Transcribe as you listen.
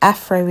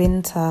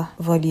Afrowinter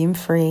Volume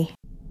 3.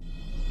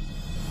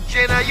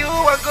 Jenna, you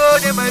are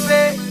good in my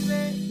bed.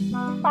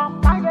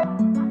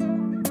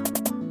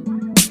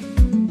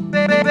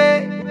 Baby,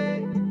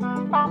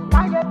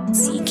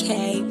 CK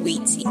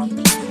Weezy.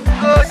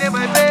 good in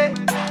my bed.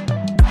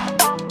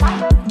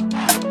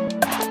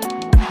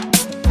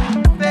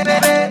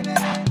 Baby,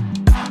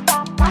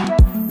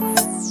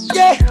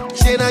 yeah,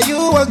 Jenna, you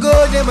are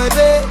good in my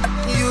bed.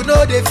 You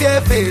know the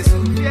fear face.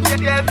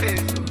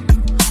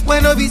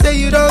 When I be say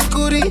you don't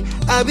goody,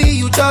 I be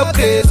you chop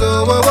crazy.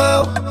 Oh, wow,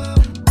 wow.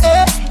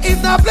 Eh,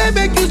 if not play,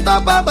 make you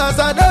stop, babas.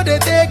 I know they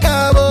take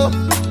a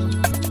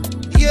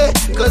yeah,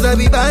 cause I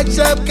be bad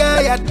sharp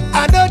guy and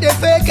I know they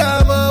fake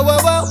I'm a wow,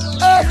 wow.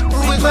 Eh,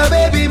 with my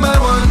baby, my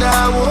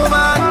Wonder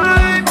Woman.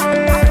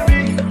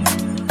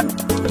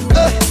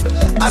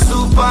 A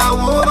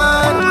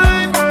superwoman.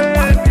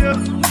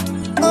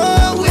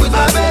 Oh, with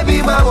my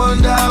baby, my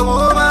Wonder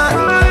Woman.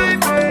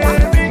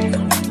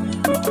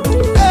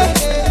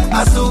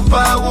 A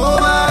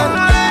superwoman,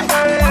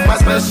 my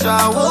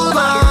special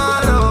woman.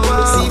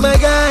 See my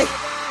guy,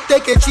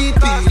 take a cheap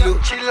pillow.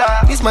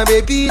 This my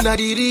baby, not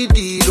the real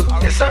deal.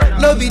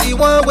 No be the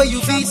one where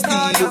you feel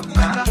steal.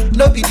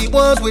 No be the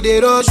ones where they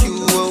rush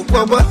you.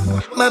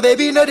 My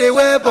baby, no they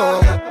wear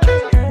bomb.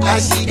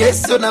 And she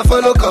gets so now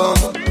follow come.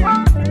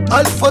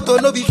 All the photo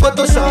no be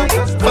Photoshop.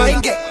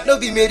 Fine girl, no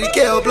be Mary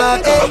Kay or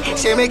black. Hey,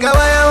 she make a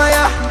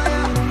wire.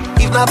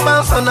 If not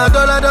pounds on a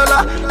dollar,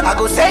 I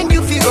go send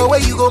you figure where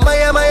you go,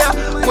 Maya.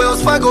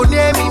 Wells Fargo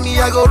near me,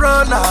 I go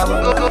run now.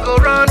 Go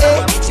run.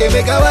 Hey, she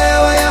make a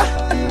wire.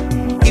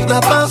 If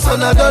not pounds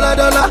on a dollar,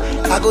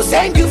 I go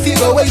send you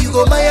figure where you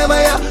go, Maya.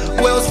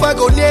 Wells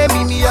Fargo near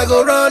me, I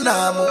go run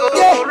now.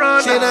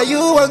 Yeah, she now you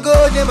want go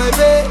in my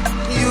bed.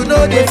 You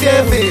know the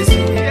fear face.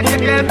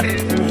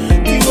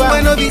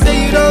 When I be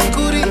say you don't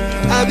goody,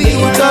 I be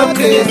you talk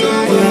crazy.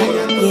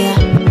 Yeah,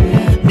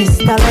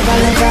 Mr.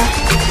 Lover.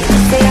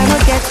 Say I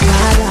don't get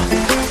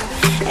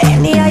mad.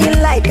 Anyhow you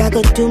like, I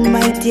go do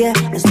my dear.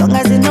 As long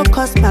as it no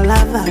cost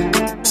palava.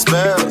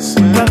 Spells.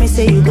 Promise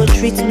say you go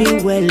treat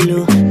me well,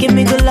 oh. Give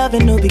me good love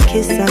and no be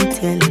kiss and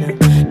tell,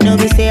 oh. No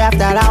be say after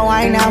that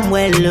wine I'm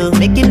well, oh.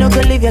 Make you no go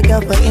leave your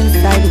girl for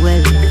inside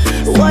well.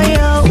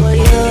 Woyo.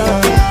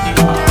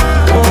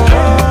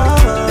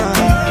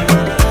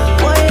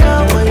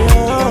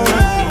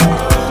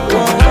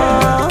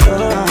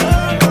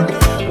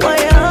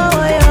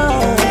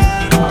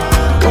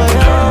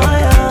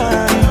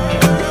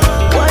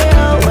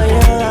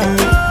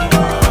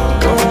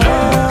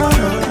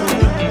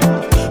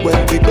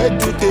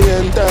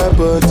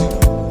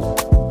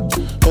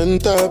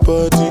 Enter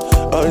body,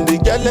 all the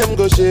girl them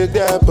go shake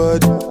their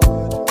body.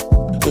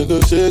 They go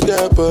shake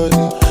their body.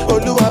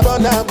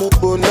 Oluwabona mo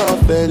gbona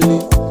belly,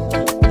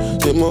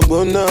 say mo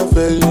gbona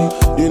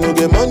belly. You know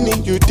get money,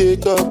 you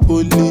take up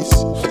police.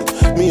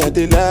 Me I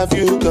dey love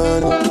you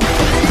gone.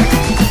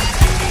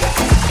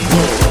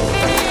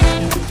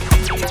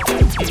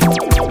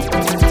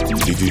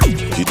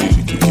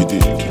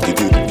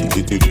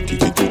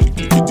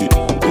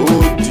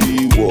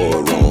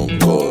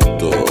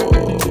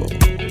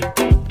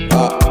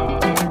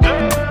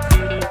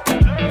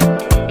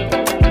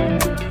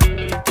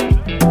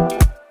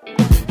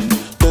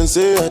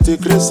 Say I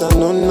take grace and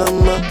no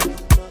nama.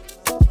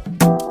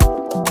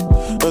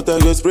 But I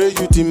go spray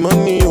you the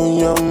money on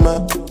your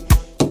map.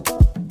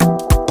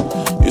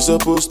 You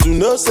supposed to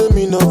know, say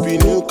me no be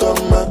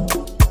newcomer.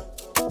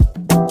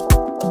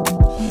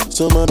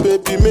 So my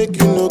baby make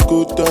you no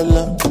go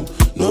dollar.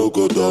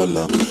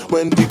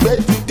 When the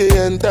baby they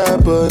enter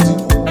body.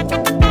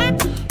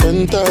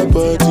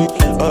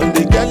 All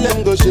the girl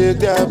them go shake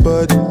their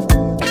body.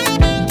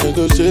 They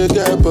go shake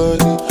their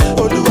body.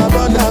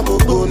 Oluwabona mo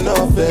go no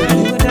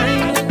belly.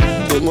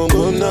 They mo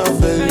go no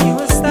belly.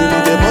 You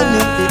know the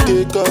money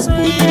you take us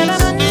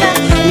police.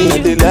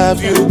 Me they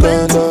love you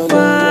gone.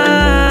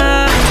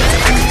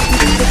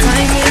 The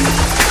timing,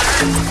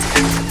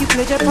 you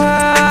played your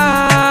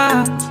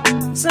part.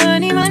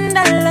 Sunny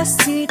Mandala,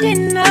 see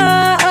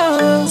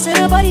dinner. Say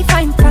nobody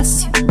find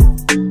past you.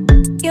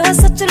 You're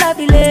such a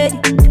lovely lady,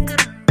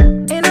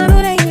 and I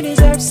know that you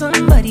deserve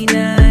somebody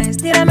nice.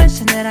 Did I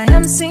mention that I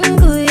am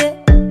single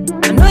yet?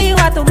 I know you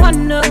are the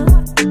one, no.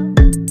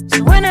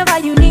 So whenever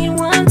you need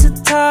one to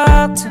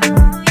talk to,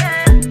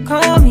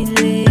 call me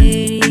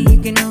lady. You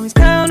can always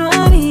count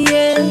on me,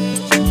 yeah.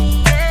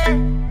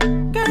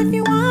 Girl, if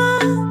you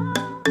want,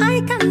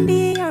 I can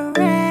be your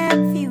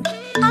refuge.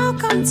 I'll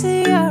come to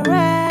your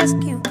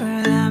rescue.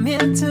 Girl, I'm here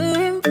to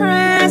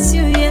impress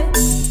you, yeah.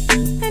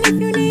 And if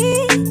you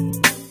need,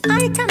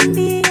 I can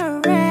be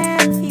your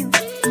refuge.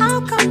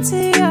 I'll come to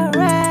your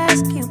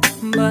rescue.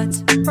 But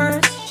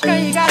first, girl,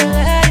 you gotta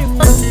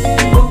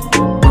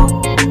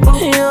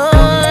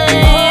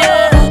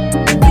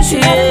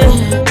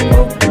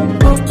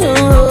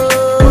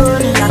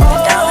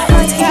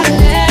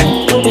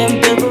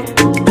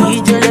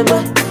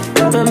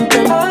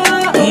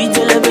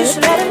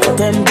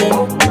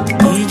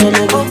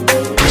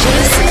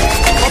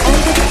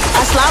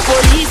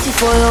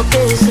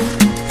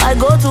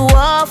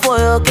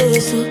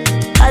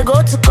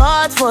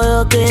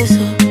case.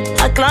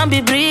 I climb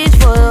the bridge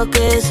for your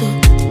case.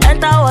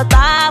 Enter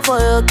water for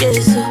your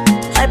case.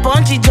 I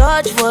punch the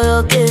judge for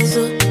your case.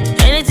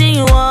 Anything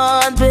you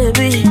want,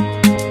 baby,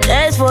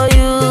 that's for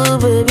you,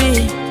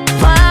 baby.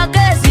 For your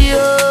case,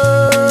 yo.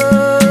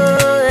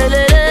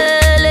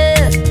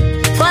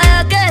 For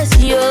your case,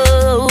 yo.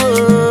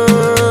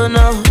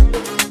 No.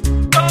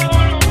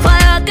 For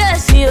your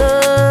case, yo.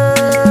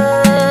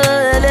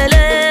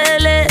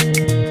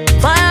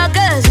 For your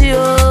case,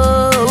 yo.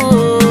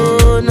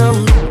 No.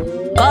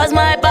 Cause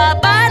my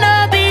papa no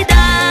be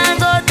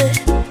Dangote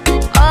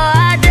or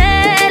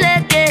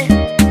Adeleke,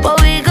 but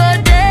we go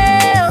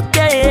there,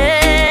 okay,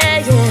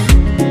 yeah, yeah.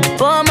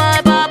 But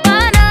my papa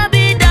no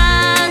be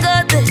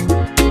Dangote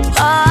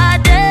or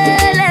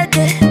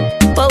Adeleke,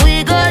 but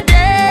we go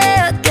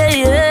there, okay,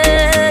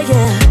 yeah,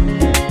 yeah,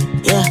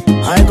 yeah.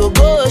 I go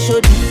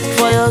shoot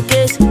for your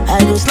case, I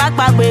go slack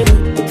back baby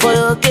for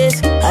your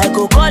case, I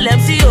go call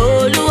MC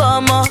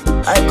Oluomo,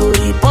 I go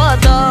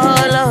report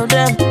all of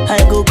them, I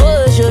go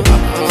shoot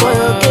for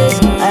your case,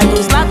 I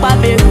go slack back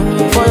baby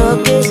for your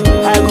case,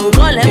 I go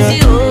call MC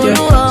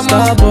Oluomo,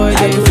 I go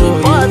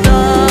report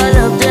all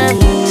of them.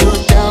 So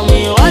tell me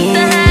what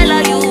the hell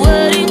are you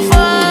waiting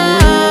for?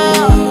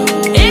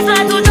 If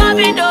not to drop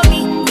it on me,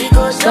 we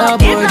go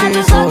stop. If not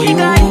to suck it,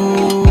 guy.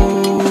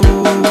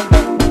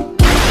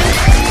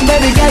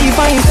 Baby girl, you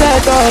find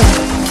yourself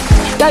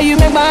up. Girl, you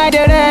make my head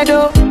red,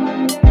 oh.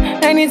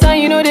 Anytime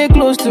you know they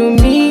close to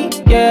me,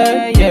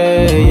 yeah,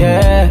 yeah,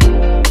 yeah.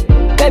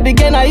 Baby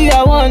girl, now you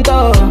I want,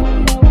 oh.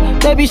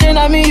 Baby, shey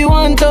na me you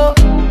want, oh.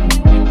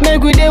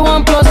 Make we day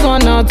 1 +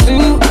 1 or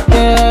 2,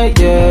 yeah,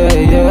 yeah,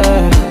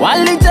 yeah.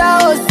 1 liter,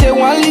 oh, say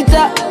 1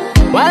 liter.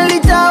 1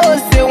 liter,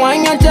 oh, say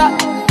 1 yacha.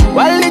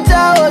 1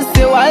 liter, oh,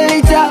 say 1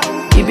 liter.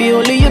 It be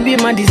only you be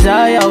my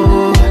desire,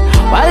 oh.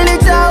 1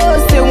 liter,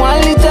 oh, say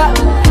 1 liter.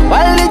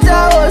 1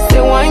 liter, oh,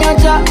 say 1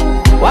 yacha.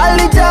 1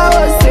 liter,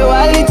 oh, say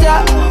 1 liter.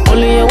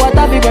 Only your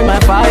water be burn my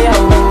fire, oh.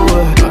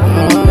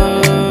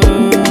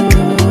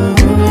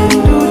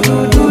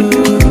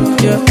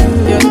 Yeah,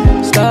 yeah.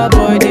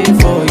 Starboy day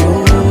for you.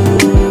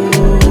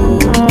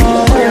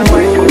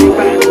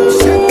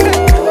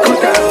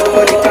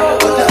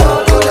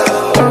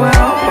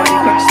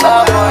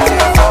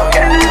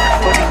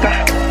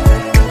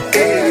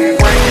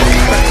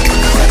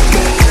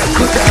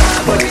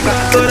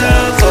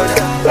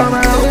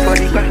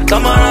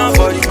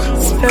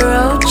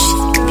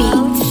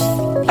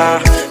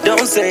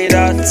 Don't say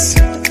that.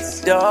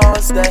 Don't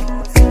say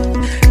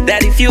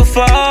that if you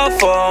fall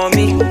for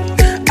me,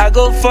 I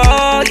go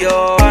for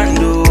your hand,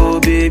 oh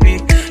baby.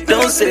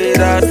 Don't say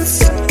that.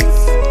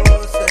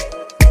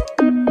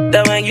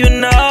 That when you're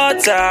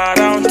not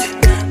around,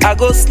 I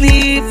go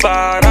sleep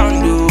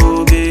around,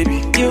 oh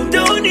baby. You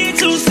don't need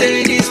to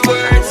say these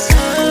words,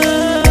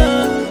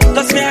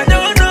 cause me I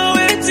don't know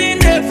what's in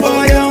there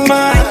for your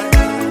mind.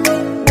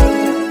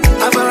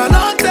 And for a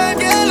long time,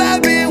 girl,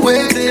 I've been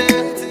waiting.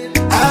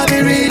 I've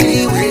been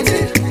really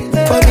waiting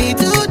for me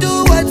to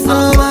do what's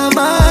on my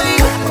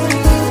mind.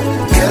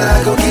 Girl,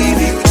 I go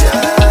give you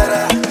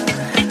jara,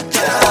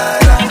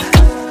 jara.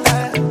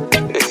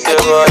 It's I your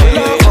give boy. you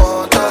love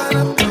on top,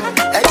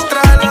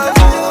 extra love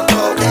on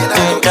top. And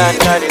I go give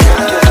you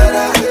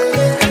jara,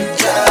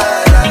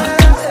 jara.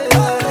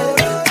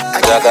 I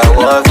give you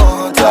love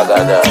on top,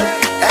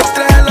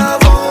 extra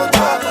love on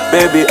top.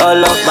 Baby,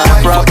 all of my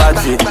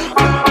property,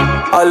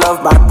 all of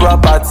my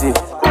property.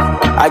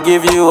 I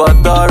give you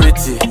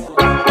authority,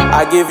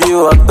 I give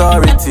you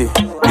authority.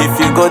 If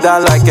you go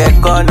down like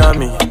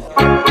economy,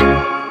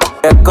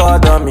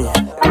 economy,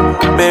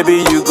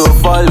 baby, you go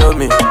follow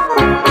me,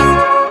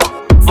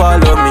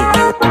 follow me.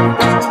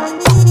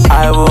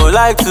 I would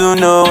like to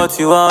know what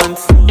you want,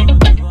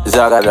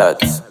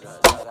 Zagadat.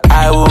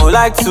 I would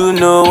like to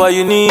know what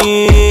you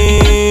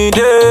need,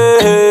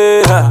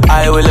 yeah.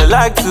 I would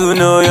like to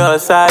know your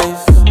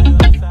size,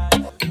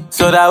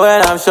 so that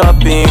when I'm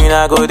shopping,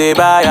 I go dey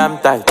buy am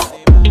tight.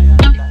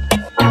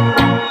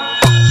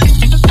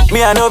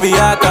 Me, I no be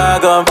a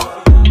cargum,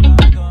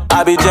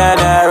 I be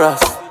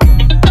generous.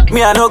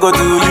 Me, I no go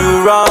do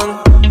you wrong,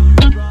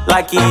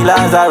 like he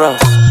Lazarus.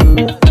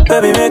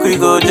 Baby, make we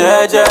go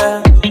jeje,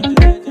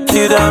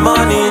 till the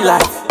morning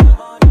light.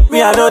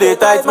 Me, I know they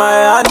tight my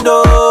hand,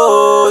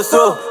 oh.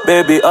 So,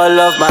 baby, all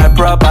of my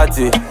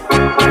property,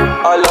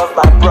 all of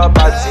my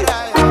property,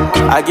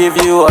 I give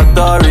you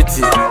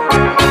authority,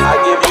 I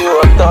give you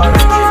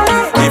authority.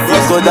 If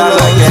you go down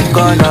like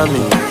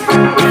economy,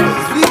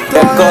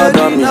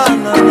 economy,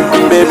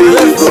 baby,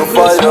 you go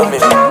follow me.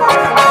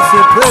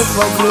 Say pray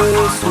for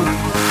grace.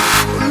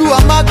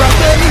 Luamaga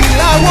baby,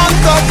 I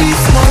want all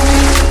this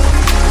money.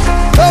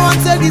 Don't want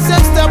to take the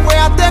same step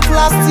where I take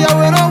last year.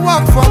 We don't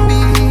work for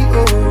me.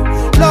 Oh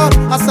Lord,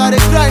 as I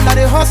dey grind, I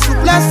dey hustle.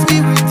 Bless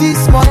me with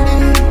this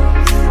money.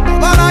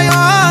 But on your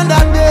hand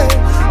that day,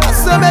 I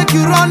say make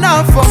you run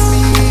out for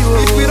me.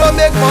 Oh. If we don't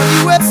make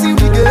money, wait till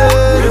we get.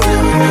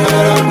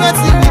 Wait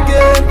till we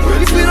get.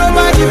 If we don't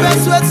buy the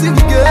best, wait till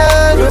we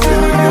get.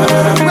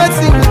 Wait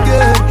till we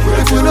get.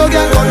 If we don't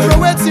get control,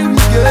 wait till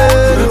we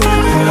get.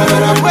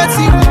 Wait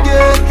till we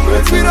get.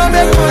 If we don't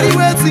make money,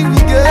 waiting we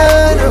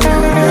get.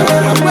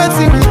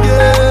 Waiting we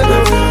get.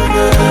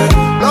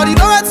 Lord, you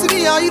don't wait to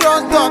me and you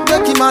don't talk,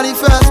 make it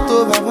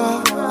manifesto,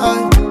 Baba.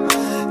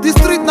 The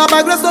street now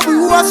by grace of you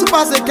who are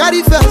super say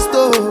carry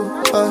festo.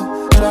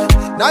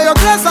 Now your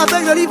grace I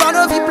take the leave and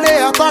if you play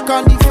attack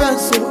and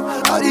defense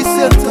at the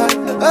same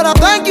time. And I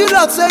thank you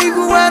Lord say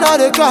even when I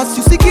the class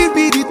you still give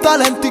me the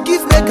talent to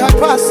give make I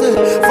pass it.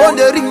 From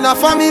the ring na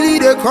family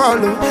they call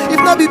if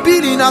not be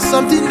billing na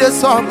something they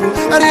solve.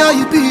 And here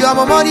you be and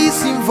my money is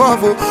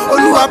involved.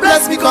 Oluwa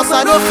bless me cause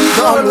I know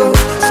figure.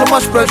 So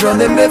much pressure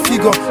they make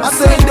figure. I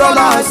say in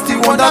dollar I still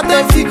want that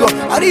 10 figure.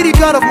 I need the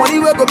kind of money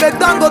we go make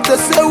down go to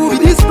say who be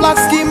this black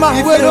schema.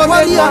 If we don't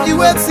money and the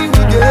waiting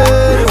we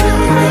get.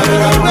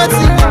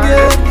 Waiting we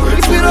get.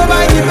 If we don't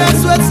buy the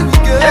best, waiting we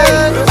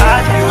get.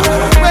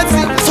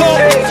 Waiting we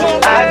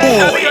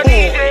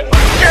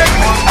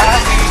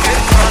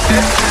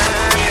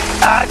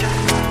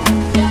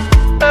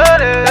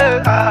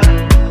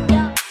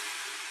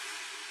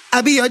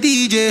I be your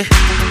DJ.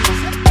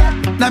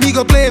 Now me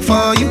go play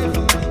for you.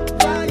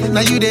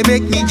 Now you they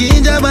make me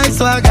ginger my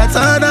swag. I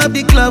turn up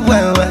the club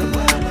well.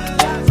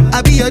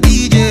 I be your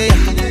DJ.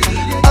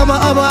 I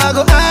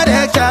go add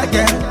extra,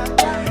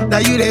 yeah. Now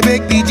you they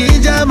make me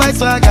ginger my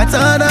swag. I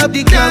turn up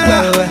the club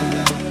well.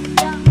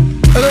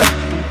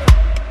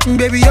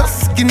 Baby, your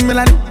skin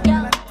melanin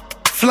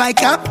fly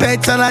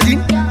carpet Aladdin.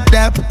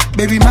 Dap,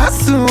 baby, my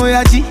soon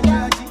ya G.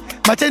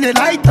 My chain the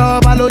light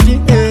up Aloji.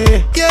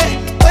 Yeah,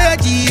 oh ya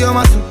G, oh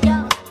my soon.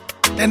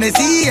 Then they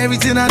see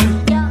everything I do.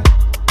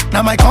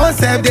 Now my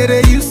concept that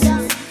they use.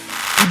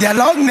 With their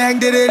long neck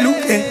that they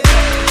look.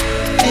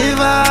 If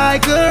I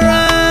could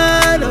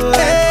run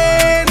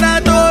away,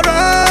 not to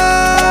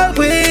run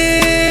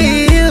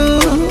with you.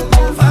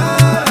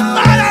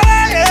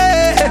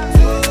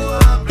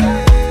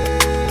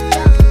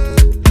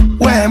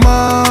 Where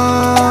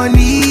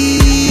money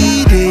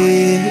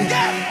day,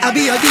 I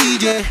be your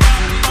DJ.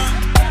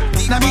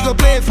 Now me go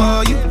play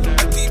for you.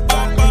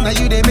 Now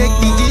you they make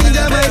me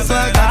ginger my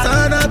swag. I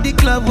turn up the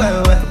club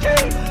well.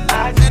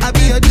 I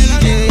be your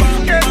DJ.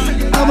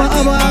 I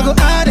go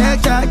add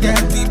extra,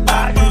 yeah.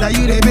 Now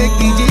you they make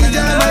me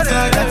ginger my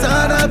swag. I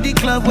turn up the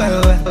club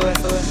well.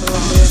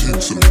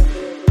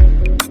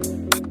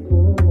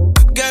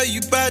 Girl,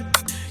 you bad.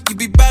 You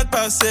be bad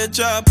past a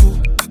chapel.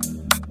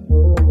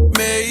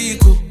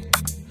 Mexico.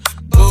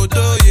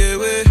 Odo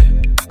yewe.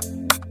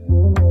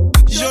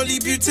 Jolly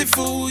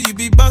beautiful. You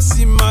be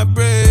bossing my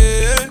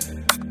brain.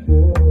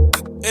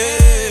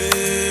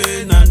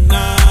 Hey, nah,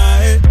 nah,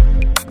 hey.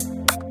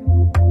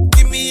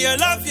 Give me your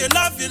love, your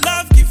love, your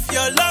love. Give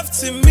your love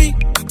to me.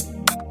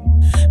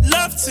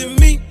 Love to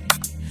me.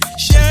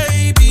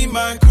 Shey be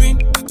my queen.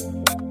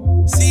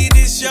 See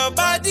this your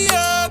body,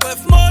 oh,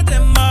 worth more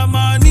than my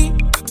money.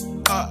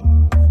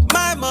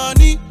 My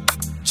money.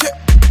 Check.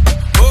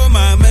 Oh,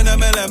 my mela,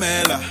 mela,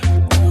 mela.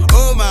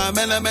 Oh, my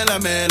mela, mela,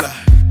 mela.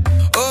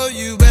 Oh,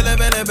 you bella,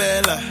 bella,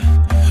 bella.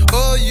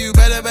 Oh, you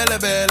bella, bella,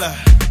 bella.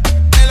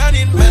 Mela,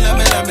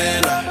 mela,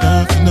 mela.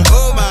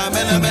 Oh, my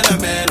mela, mela,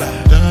 mela.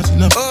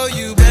 Oh,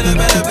 you bella,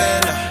 bella,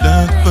 bella.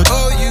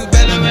 Oh, you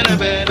bella, bella,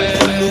 bella.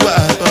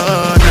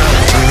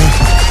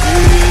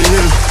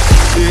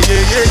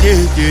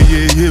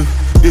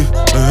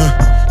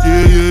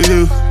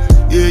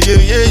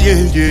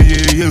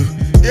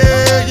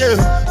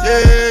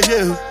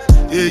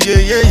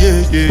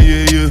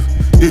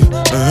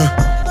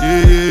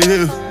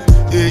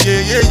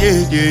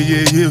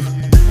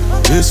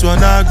 This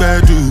one I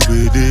gotta do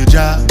with the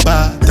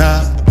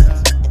jabata.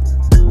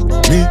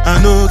 Me,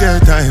 I no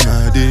get time,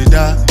 I did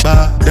da.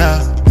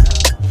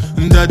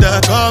 Dada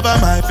cover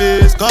my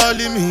face,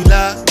 calling me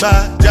la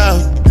ba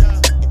down.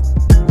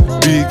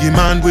 Biggie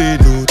man, we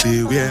know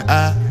they wear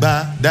a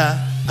ba da.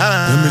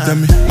 Tell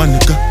me, my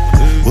nigga,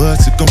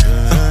 what's it come?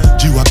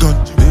 G-Wagon,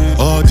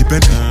 all the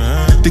Bentley,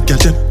 the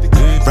catch them,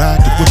 ride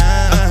the whip.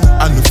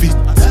 I no feet,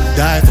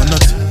 die for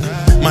nothing.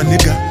 My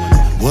nigga,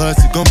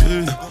 what's it come?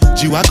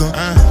 G-Wagon,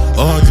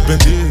 all the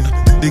Bentley,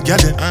 the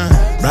catch them,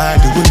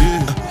 ride the whip.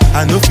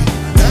 I no feet,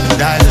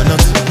 die for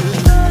nothing.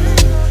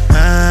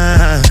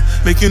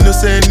 Make you no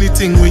say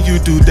anything when you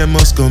do, they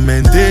must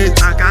commentate.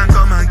 I can't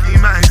come and keep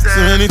myself.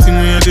 So anything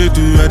when they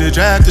do, I they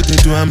try to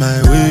do on my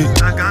way.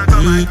 I can't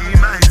come and keep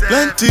myself.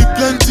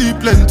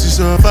 Plenty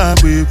so far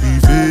we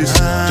face.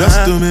 Just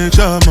to make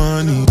sure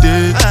money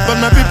day. But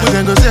my people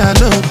can go say I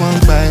know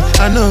one buy,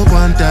 I know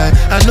one die,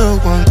 I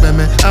know one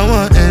payment. I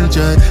want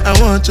enjoy, I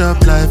want job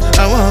life,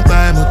 I want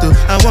buy motor,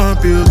 I want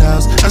build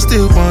house, I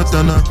still want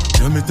to know.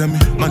 Tell me,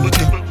 my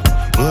nigga,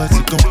 what's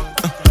it come?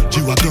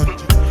 G-Wagon,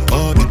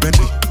 all the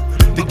Bentley.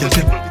 The girl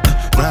them,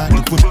 ride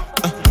the whip,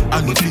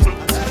 I no feet,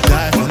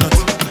 die for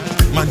nothing.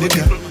 My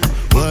nigga,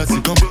 what's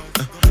it come?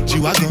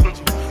 G-Wagon,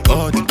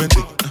 all the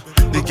Bentley.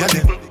 The girl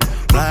them,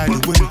 ride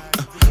the whip,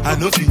 I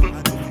no feet.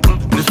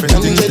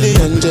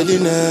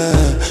 Angelina,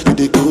 you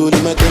the cool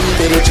in my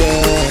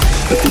temperature.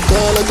 If you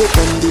call, I go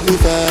come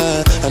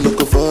deliver. I no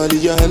go fall in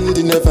your hand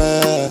in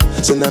never.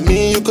 So now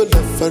me you could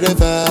love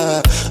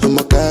forever. I'm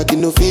a cocky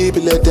no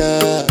feeble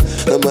letter.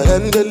 I'm a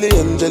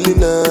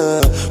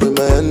Angelina, with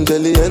my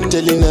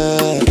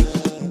Angelina.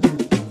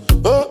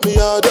 Oh me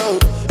all down.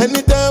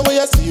 Anytime when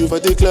I see you for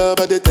the club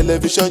or the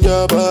television,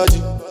 your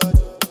body.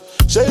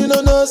 Sure you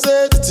know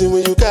say the thing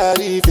when you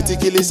carry 50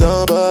 kill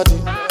somebody.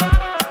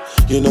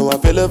 You know I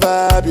feel a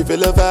vibe, you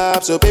feel a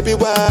vibe, so baby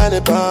whine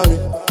about me.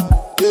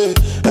 Yeah,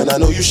 and I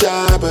know you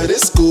shy, but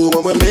it's cool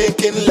when we're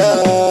making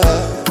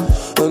love.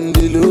 On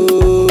the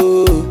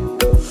low,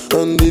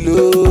 on the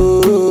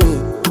low,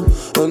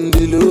 on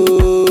the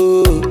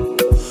low,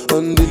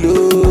 on the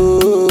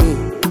low,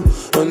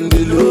 on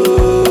the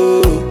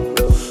low,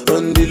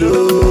 on the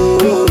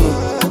low,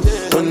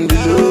 on the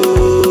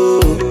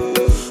low,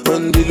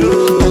 on the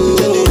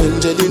low.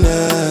 Angelina,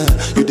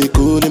 you dey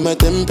cool in my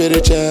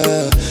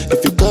temperature.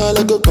 If you call,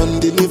 I go come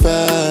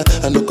deliver.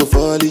 I no go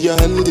fall in your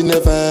hand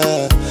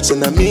never. So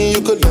now me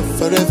you could love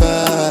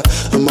forever.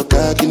 I'm a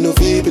cocky no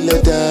feeble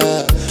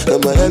letter.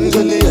 I'm a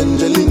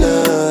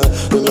Angelina,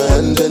 I'm a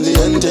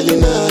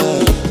Angelina.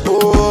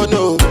 Oh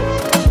no,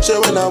 sure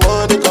when I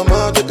want to come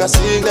out, you can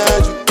sing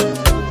that you.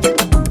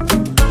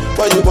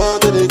 Why you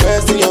want to the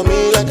question on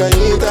me like I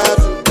eat that?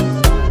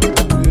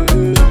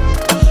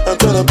 I'm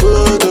tryna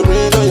put the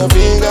ring on your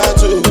finger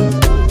too.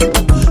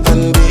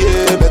 And be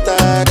a better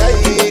guy,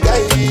 be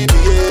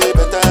a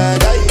better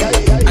guy.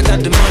 I got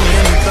the money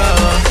and the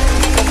power.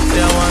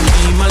 They want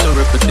me, my love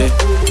represent.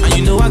 And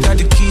you know I got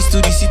the keys to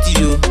the city,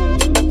 yo.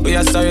 Oh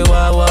yeah, sorry,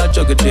 why,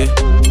 juggle day.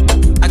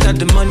 I got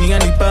the money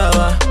and the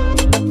power.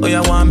 Oh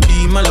yeah, want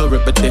be my love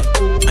represent.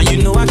 And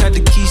you know I got the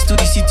keys to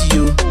the city,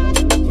 yo.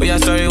 Oh yeah,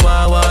 sorry,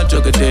 why,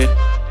 juggle day.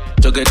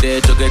 Juggle day.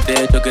 Sorry, why,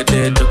 juggle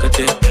day. Juggle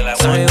day.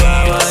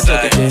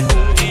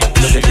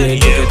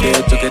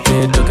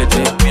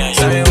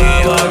 Sorry,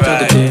 why,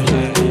 juggle day.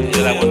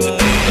 Girl, I want to do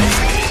it.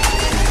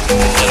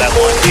 Girl, I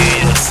want you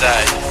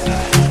inside.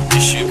 You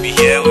should be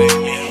here with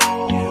me.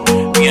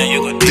 Me and you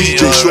go do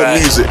it alright.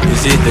 Music.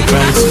 Is it the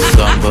grind to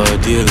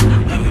somebody?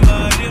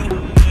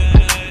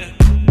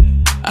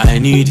 I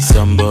need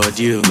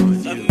somebody.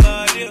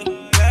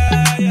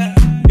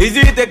 Is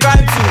it the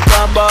grind to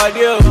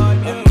somebody?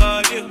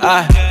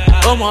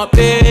 I'ma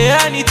pay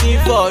anything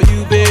for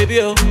you,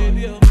 baby.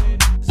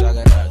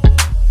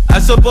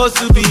 I'm supposed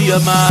to be your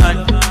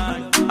man.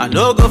 I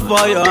no go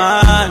for your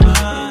hand.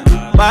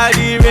 While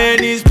the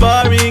rain is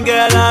pouring,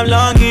 girl, I'm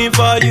longing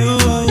for you.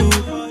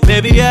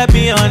 Baby, help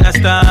me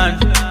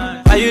understand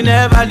why you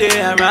never lay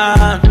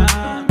around.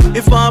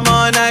 If I'm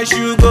on, I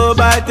should go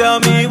by. Tell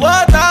me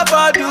what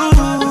I do,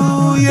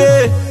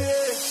 yeah.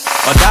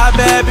 Oh, that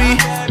baby,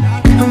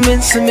 I'm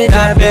into me,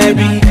 that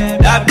baby,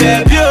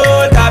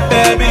 oh, that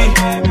baby.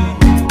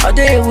 all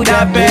day with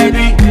That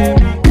baby,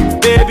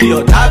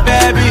 oh, that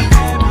baby.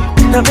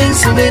 I'm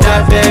into me,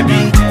 That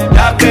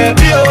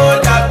baby, oh,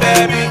 that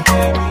baby.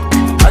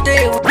 all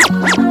day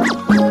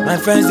with My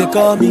friends, they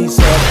call me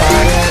so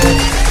fire,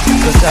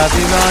 'cause I've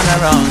been run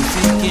around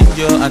seeking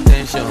your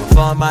attention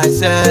for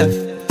myself.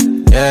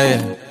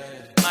 Yeah.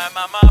 My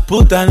mama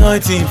put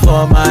anointing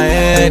for my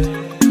head.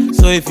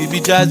 So if you be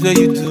just where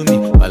you do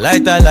me, my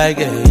lighter like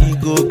a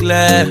ego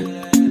clear.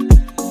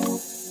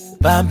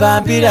 Bam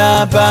bam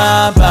bida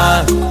bam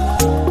bam.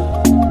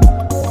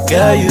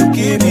 Girl, you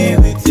kill me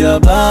with your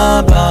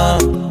bam bam.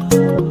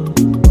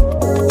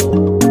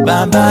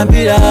 Bam bam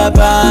bida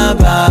bam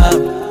bam.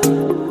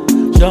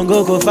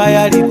 Jungle go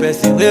fire the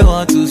person we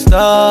want to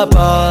stop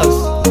us.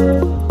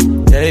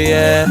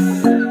 Yeah.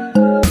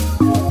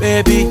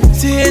 Baby,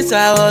 since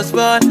I was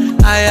born,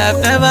 I have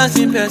never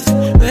seen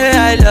person where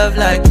I love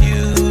like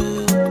you.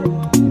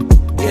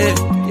 Yeah.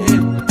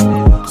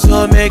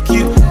 So make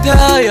you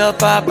tell your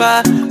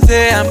papa,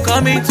 say I'm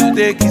coming to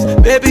take his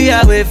baby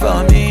away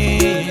from me.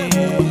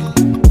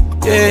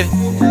 Yeah.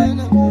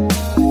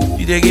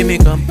 You dey give me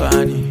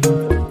company,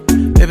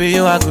 baby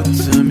you are good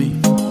to me.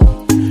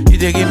 You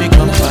dey give me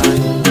company,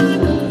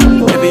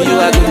 baby you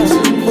are good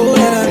to me. Oh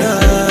na na na.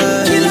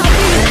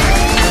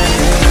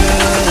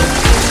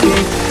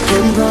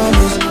 Can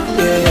promise,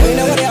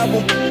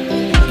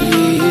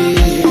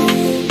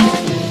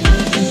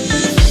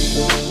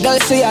 Girl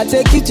say I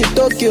take you to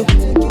Tokyo.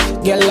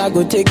 Girl I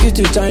go take you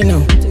to China.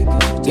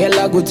 Girl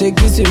I go take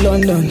you to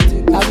London.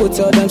 I go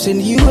tell them say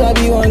you I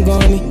be one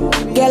gummy.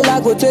 Girl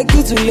I go take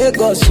you to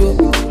Lagos. So.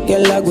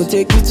 Girl I go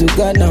take you to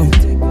Ghana.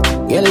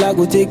 Girl I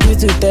go take you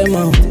to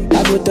Tema.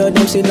 I go tell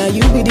them say now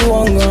you be the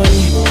one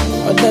gummy.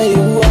 I tell you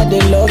who I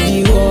they love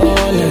you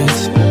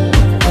honest.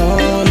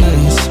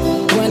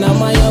 When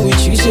I'm out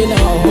with you say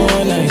now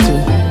all night.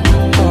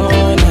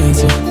 All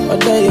night. I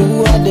tell you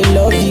who I they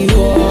love you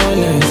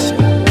honest.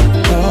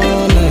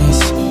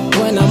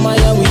 When I'm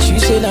out with you,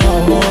 say now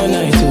all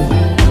night,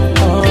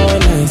 all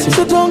night.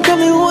 So don't come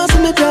me once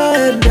me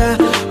die,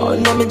 oh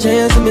no me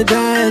chance me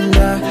die,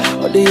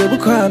 oh the you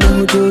cry me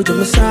who do to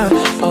my side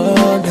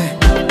all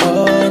night,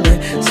 all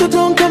night. So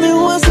don't come me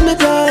once me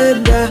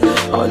die,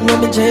 oh no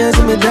me chance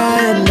me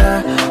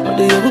die, oh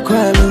the you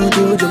cry me who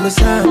do to my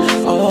side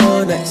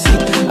all night. See,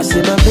 I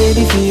say my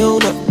baby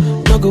Fiona,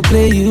 no go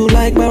play you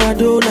like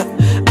Maradona.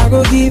 I go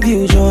give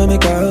you joy,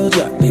 make I hold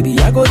ya. Baby,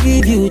 I go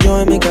give you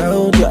joy, make I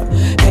hold ya.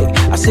 Hey,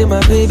 I say my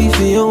baby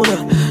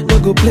Fiona, no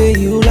go play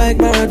you like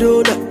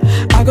Maradona.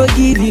 I go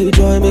give you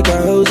joy, make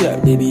I hold ya.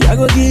 Baby, I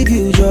go give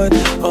you joy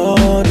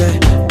all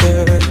night.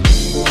 Yeah.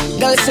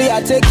 Girl say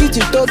I take you to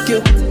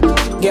Tokyo.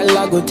 Girl,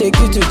 I go take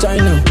you to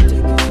China.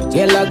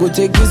 Girl, I go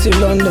take you to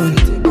London.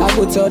 I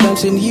go tell them,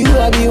 send you,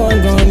 I be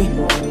one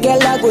gone.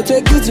 Girl, I go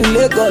take you to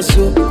Lagos,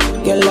 so.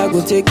 Girl, I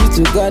go take you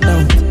to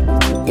Ghana.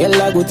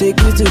 Girl, I go take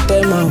you to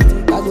Tema.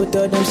 I go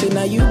tell them, say,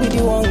 now you be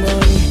the one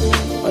gone.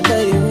 I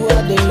tell you,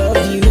 I they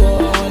love you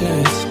all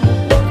night.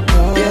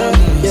 Yeah,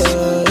 yeah.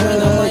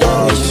 When I'm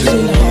young, you say,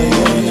 now I'm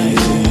all night.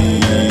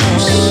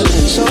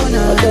 So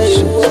nice. I tell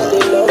you, I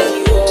they love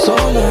you so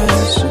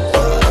nice.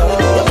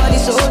 Your body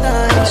so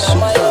nice.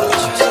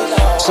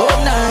 So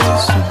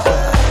nice.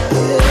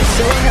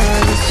 So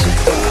nice,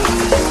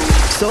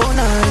 so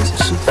nice,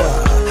 super.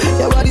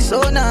 Your body so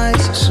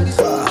nice,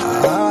 super.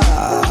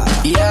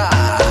 Yeah,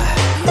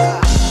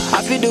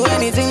 I feel do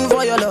anything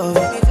for your love.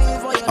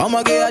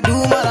 I'ma get I do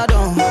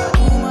Maradon.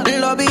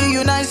 Lobby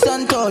you nice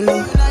and tall.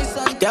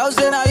 Girl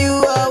say now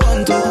you I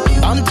want to.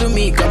 Come to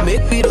me, come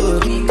make me do.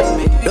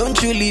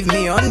 Don't you leave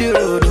me on the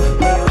road.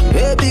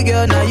 Baby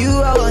girl, now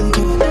you I want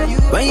to.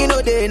 When you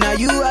know they, now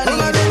you I need.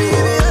 My baby,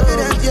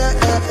 evident, yeah.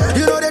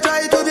 You know they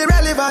try to be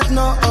relevant,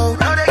 no. Oh.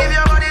 Now they give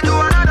your body to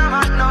another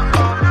man, no.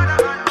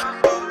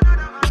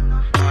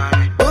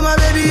 Oh my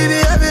baby, you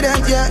be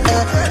evident, yeah.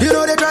 You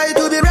know they try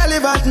to be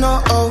relevant,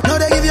 no. Oh. Now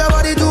they give your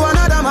body to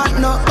another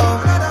man, no.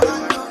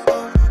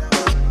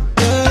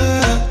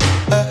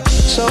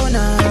 So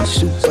nice,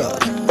 super.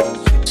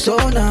 So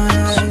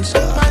nice.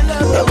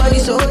 Your body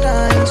so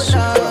nice,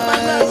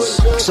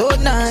 so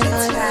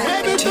nice.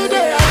 Maybe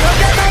today I don't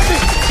get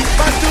nothing,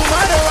 but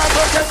tomorrow I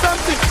go get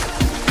something.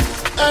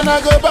 And I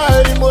go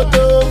buy the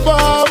motor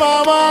for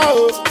mama.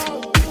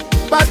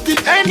 But the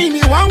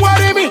enemy won't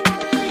worry me.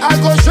 I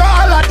go show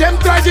all of them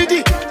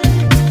tragedy.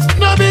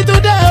 No be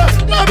today,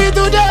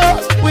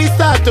 we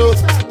start to.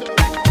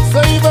 So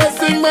if I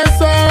sing my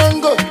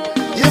song,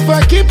 if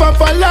I keep up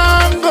for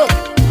long,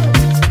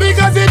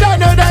 because you don't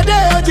know that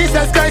day, oh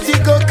Jesus Christ, he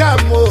go come.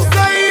 So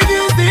if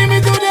you see me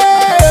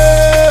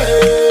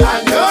today,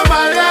 I know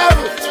my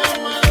love,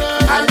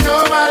 I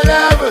know my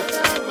love,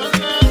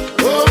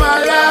 oh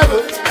my love.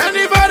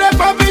 Anybody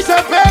publish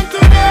a pen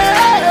today?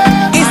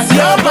 It's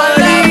your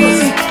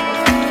body.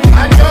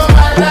 I know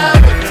my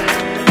love,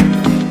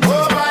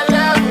 oh my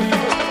love.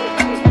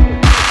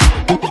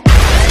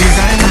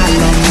 Designer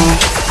Lomo,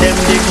 them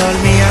they call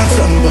me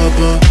handsome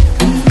Bobo.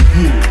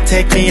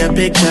 Take me a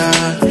picture.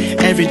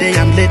 Every day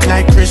I'm lit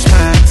like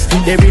Christmas.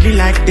 They really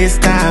like this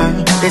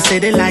style. They say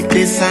they like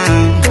this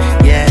sound.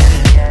 Yeah.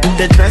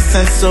 The dress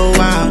is so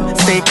wild.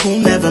 Stay cool,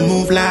 never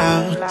move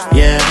loud.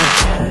 Yeah.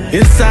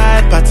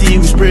 Inside party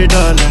we spray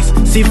dollars.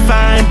 See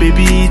fine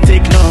baby,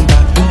 take number.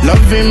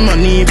 Loving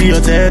money be your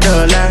 $10.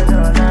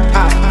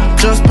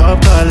 Just pop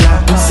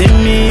collar. See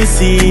me,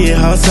 see a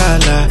house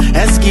ala.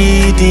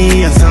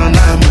 SKD and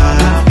Sanama.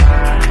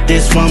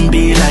 This one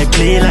be like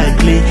play.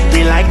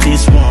 They like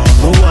this one,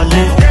 no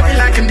wallet. They be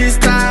liking this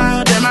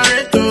style, them I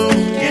read too.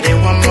 Yeah, they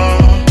want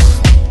more.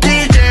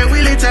 DJ,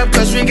 will it up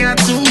cause we got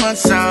too much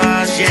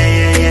sauce.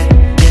 Yeah.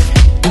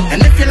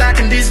 And if you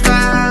liking this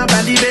vibe,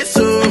 and the bass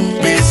so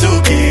it's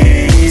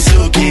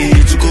okay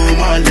to go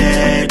more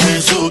leg.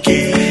 It's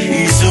okay.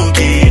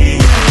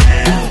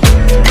 Yeah.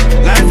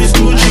 Life is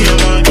cool, she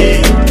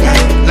okay.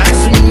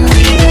 Life's a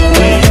movie,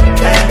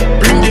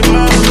 bring the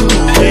boss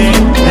away.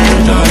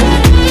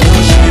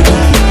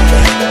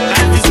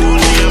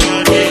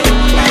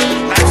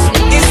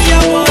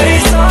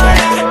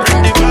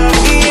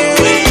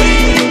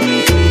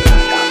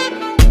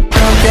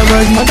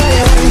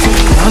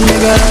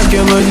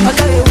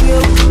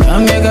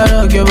 Come make her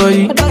rock your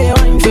body.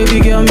 Baby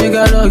girl, make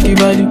her rock your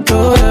body.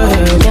 Oh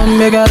yeah, come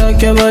make her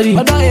rock your body.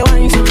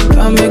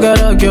 Come make her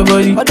rock your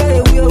body.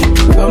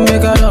 Come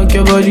make her rock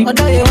your body.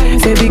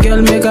 Baby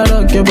girl, make her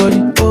rock your body.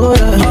 Oh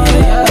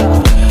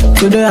yeah.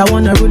 Today I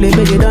wanna really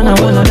break it down. I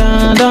wanna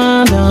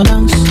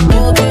dance.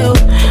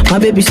 My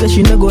baby says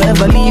she no go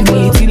ever leave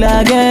me till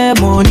I get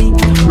money.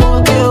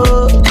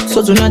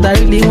 So tonight I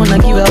really wanna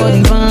give her all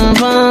the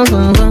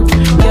fun.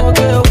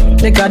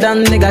 Nigga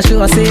done, nigga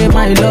show say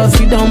my love,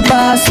 you don't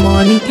pass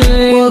money.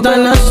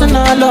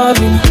 International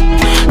loving,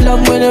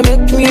 love when they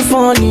make me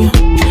funny.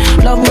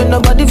 Love when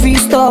nobody feel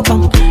stop.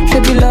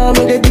 Baby love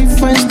with a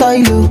different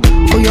style.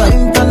 Oh, your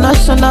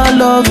international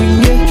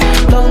loving,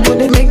 yeah. Love when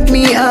they make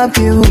me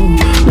happy.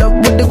 Love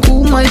when they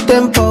cool my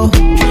tempo.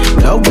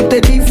 Love with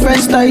a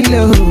different style.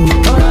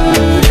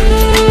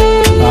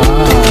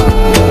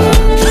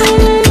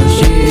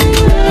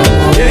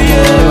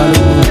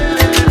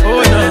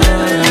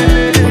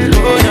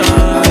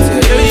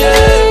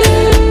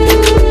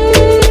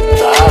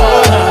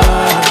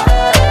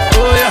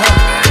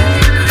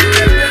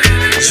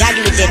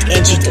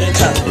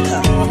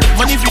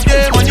 Money fi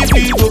day, money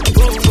fi go.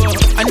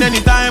 And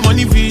anytime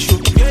money fi show.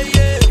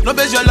 No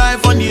base your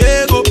life on the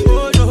ego.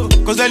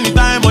 Cause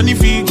anytime money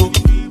fi go.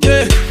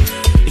 Yeah.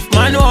 If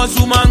man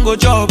hustle, man go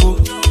job.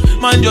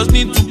 Man just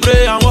need to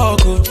pray and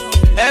walk. Oh.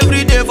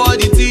 Every day for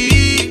the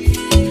tea,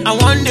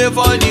 and one day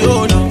for the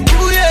owner.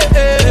 Ooh,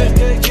 yeah.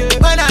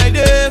 When I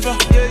deliver,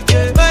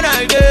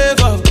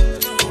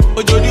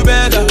 Ojo di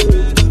beggar,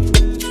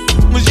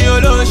 Mushi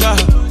Olosha.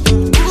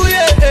 Ooh,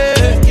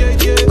 yeah.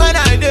 When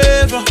I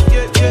deliver,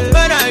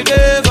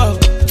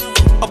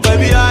 oh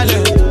baby Ale,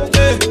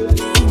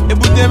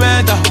 ebute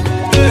meta,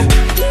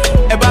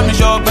 eba mi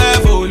shopper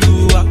for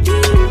Olúwa,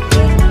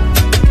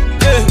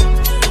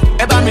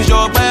 eba mi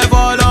shopper for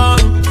Ọlọ́run,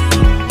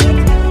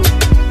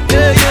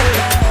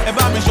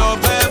 eba mi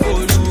shopper for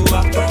Olúwa,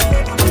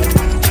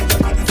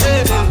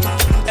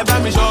 eba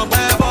mi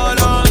shopper for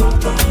Ọlọ́run.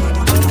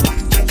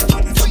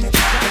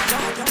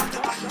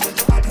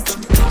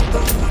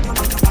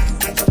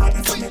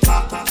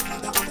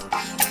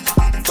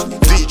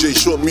 DJ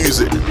Short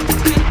Music.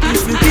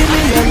 If you give me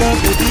your love,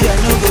 baby, I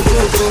know go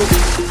go.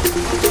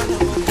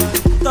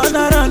 Turn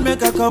around,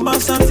 make I come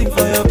out something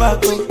for your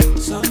back, oh.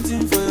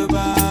 Something for your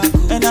back,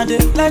 oh. And I dey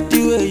like the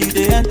way you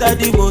dey enter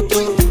the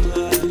motor.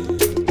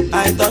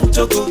 I don't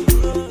choco.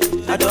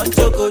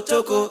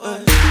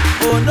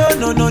 Oh no.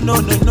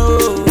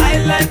 I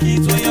like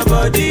it when your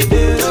body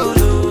dey roll.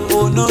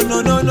 Oh no.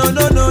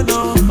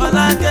 All I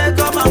get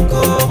come and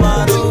come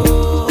out.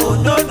 Oh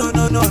no.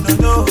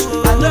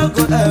 I don't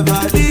go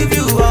ever leave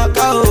you walk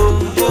out.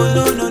 Oh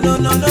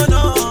no.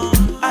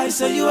 I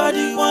say you are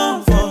the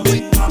one for me.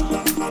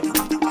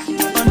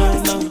 Oh no.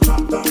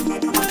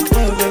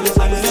 Oh baby,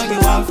 say you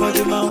one for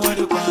the man with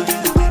the pan.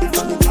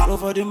 Go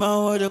for the man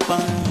with the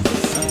pan.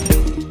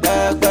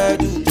 Pepe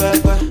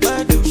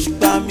do,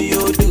 shita mi o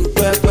do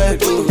pepe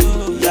do.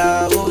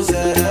 Ya o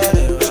zere,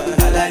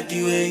 I like the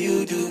way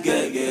you do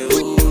gege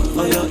oh.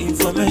 For your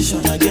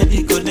information, I get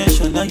the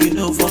connection. Now you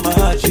know from my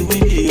heart you win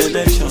the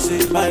election.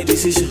 Say my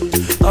decision,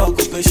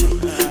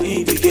 occupation,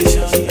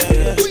 indication,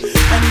 yeah.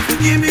 And if you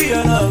give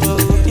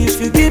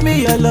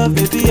me your love,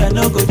 baby, I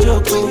no go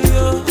joke oh.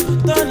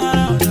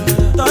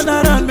 Turn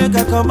around, make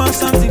I come out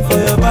something for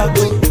your back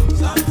oh.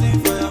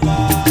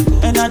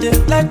 And I dey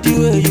like the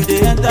way you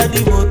dey enter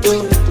the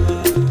motor.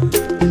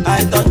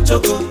 I don't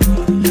choco.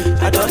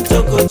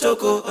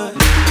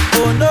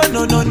 Oh no.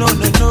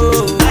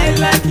 I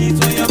like it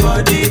when your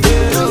body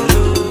dey roll.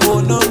 Oh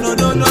no.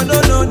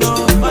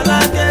 All I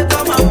get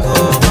come and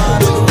come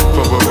out.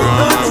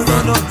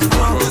 No.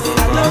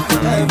 I love to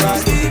ever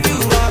give you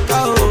walk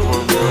out.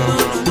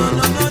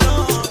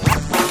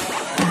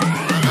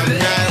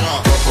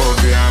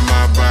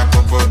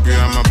 Popo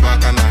behind my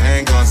back, and I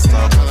ain't gonna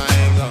stop.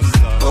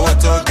 What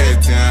to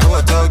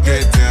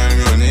get in,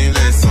 you need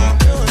listen.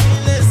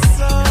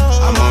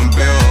 I'm on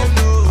bail,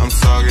 I'm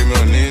sorry,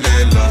 you need a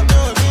lot.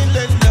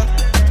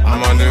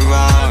 I'm on the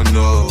run,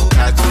 no,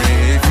 catch me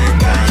if you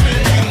can.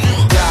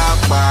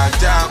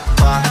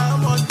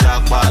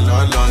 Jackpa,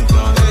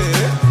 London.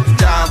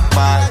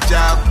 Jackpa,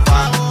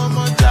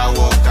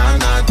 Jawo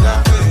Canada.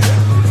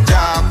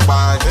 Jackpa,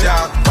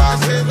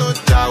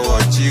 Jawo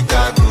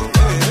Chicago.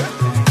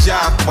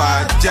 Jackpa,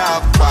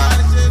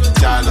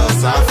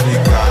 Jalos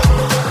Africa.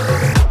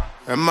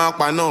 Ẹ má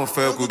pa náà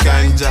fẹ́ kú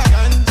ganja.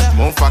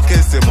 Mo ń fa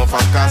kése, mo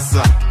fa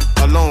kásá.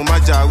 Ọlọ́run má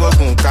jà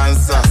rọ́gùn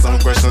cancer. Some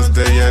questions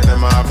they yeah,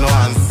 them I have no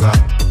answer.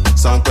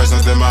 Some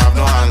questions them I have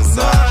no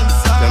answer.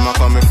 Them are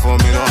coming for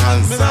me, no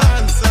answer.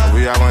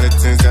 We are one of the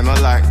things, they're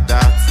not like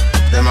that.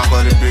 Them I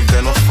call it big,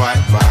 they no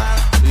fight back.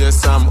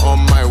 Yes, I'm on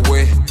my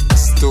way.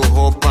 Still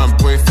hope and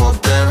pray for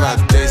better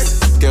days.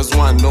 Girls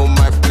wanna know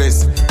my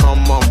place.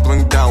 Come on,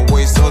 bring that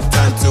waist, no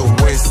time to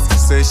waste.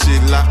 Say she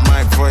like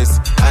my voice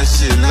and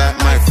she like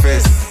my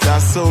face.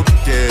 That's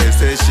okay.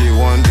 Say she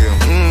want them.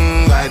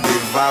 Like the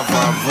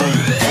vava, boom.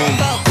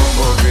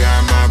 Popo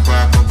behind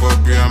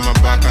my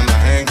back, and I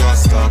ain't gonna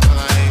stop.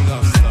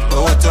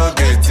 Oh, what to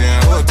get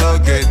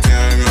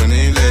in, you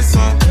need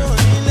listen.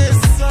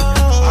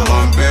 I'm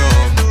on bail,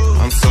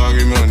 I'm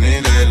sorry, you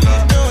need a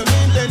lot.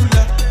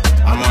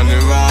 I'm on the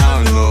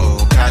round, no,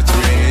 catch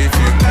me if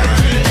you can.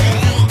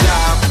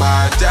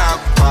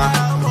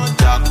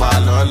 Jackpa,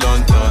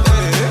 London.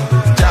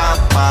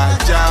 Jackpa,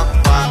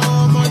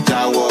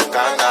 Jawo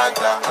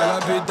Canada. Elle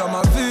habite dans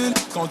ma ville,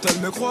 quand elle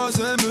me croise,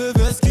 elle me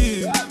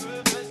vesquille.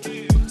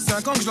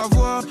 5 ans que je la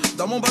vois,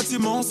 dans mon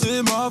bâtiment,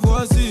 c'est ma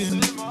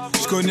voisine.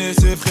 Je connais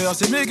ses frères,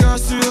 c'est méga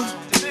sûr,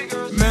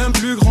 même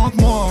plus grand que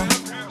moi.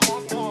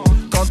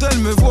 Quand elle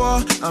me voit,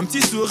 un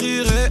petit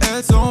sourire et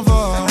elle s'en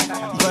va.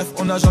 Bref,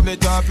 on n'a jamais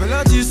été un peu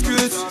la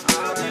discute,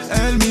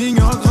 elle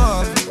m'ignore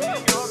grave.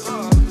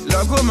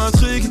 La go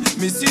m'intrigue,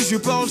 mais si je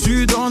parle, je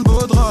suis dans le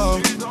beau drap.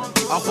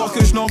 À croire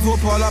que je n'en vaux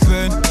pas la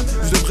peine.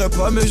 Je devrais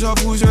pas, mais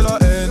j'avoue, j'ai la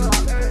haine.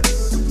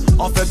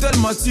 En fait, elle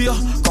m'attire,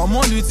 comme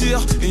on lui tire.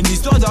 Une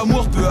histoire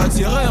d'amour peut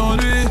attirer en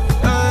lui.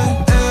 Hey,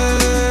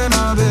 hey,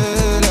 ma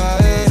belle,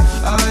 hey,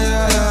 aïe,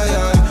 aïe, aïe,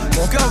 aïe.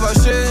 Mon cœur va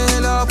chez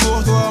là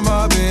pour toi,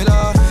 ma belle.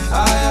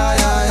 Aïe,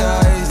 aïe, aïe,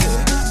 aïe.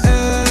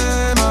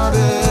 Hey, ma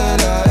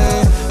belle,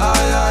 hey,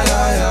 aïe, aïe,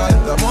 aïe, aïe.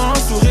 Donne-moi un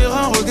sourire,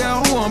 un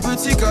regard ou un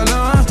petit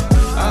câlin.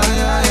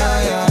 Aïe, aïe,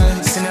 aïe,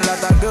 aïe. Seen a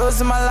lot of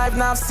girls in my life,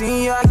 now I've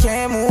seen you, I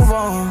can't move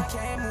on.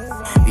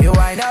 You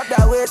wind up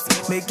that way,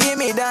 waist, making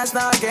me dance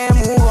now, can't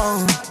move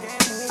on.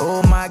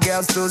 Oh, my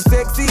girl so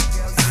sexy,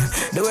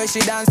 the way she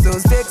dance so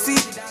sexy.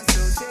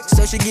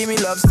 So she give me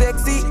love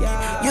sexy,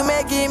 you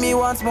making me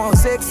want more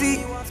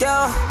sexy,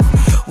 girl.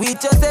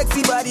 With your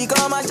sexy body,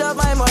 come and chop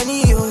my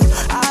money, oh.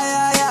 Aye,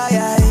 aye, aye,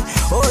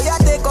 aye. Oh, yeah,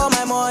 take all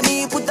my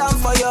money, put them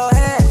for your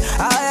head.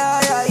 Aye,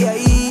 aye, aye,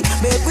 aye.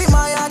 Make we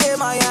Maya,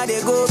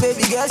 they go,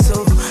 baby girl,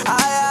 so.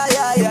 Aye, aye,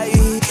 aye,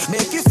 aye.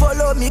 Make you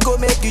follow me, go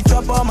make you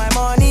chop all my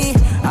money.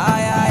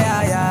 Aye, aye,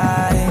 aye,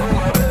 aye.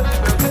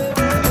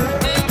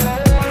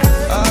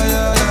 Aïe,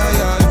 aïe,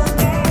 aïe, aïe.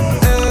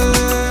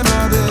 Eh, ma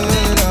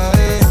bella,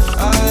 eh.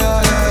 Aïe,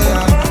 aïe, aïe,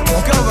 aïe. Mon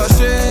cœur va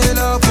chez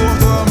là pour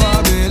toi, ma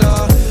bella.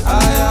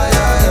 Aïe, aïe,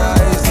 aïe,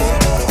 aïe.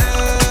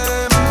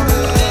 Eh, ma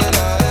bella,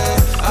 eh.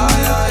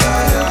 Aïe, aïe,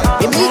 aïe,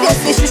 aïe.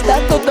 Immediately she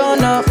start to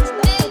turn up.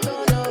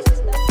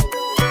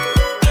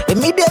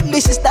 Immediately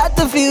she start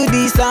to feel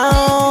the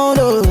sound,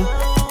 oh.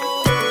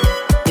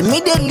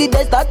 Immediately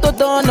they start to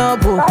turn up,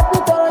 oh.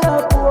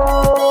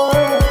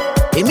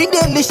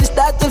 Immediately she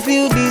start to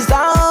feel the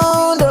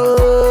sound,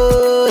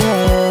 oh.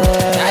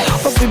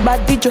 Yeah.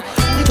 Everybody jo,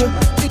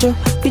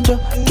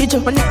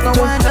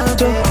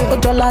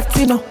 Ojo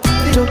Latino,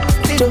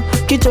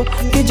 Kijo.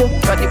 Everybody jo,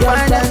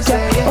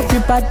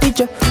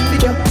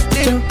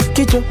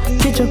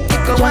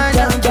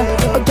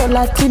 Ojo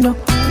Latino,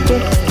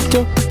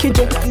 Kijo,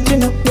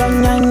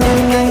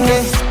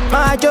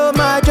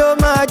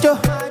 Majo.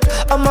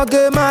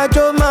 Ọmọge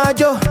majo,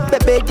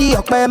 bébé di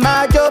ọ̀pẹ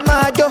majo.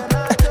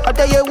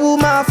 Ọ̀dẹ́yẹwù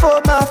máa fó,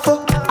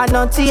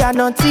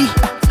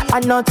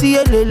 ànàntí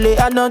elele,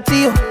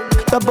 ànàntí o.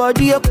 Your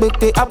body a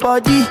pepe, a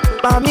body.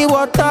 Mami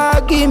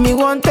water, give me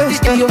one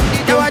taste. Yo,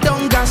 I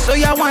don't gas, so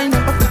ya wine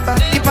up.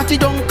 The party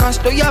don't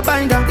cast, so ya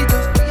bind up.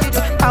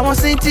 I want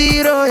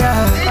City Royal,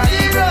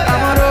 I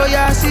want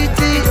Royal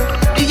City.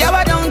 Yeah,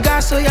 I don't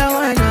gas, so ya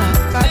wine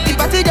up. The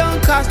party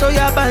don't cast, so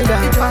ya bind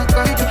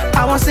up.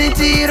 I want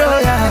City Royal,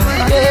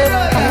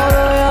 yeah, I want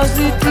Royal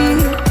City.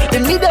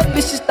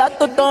 Immediately she start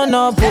to turn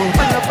up,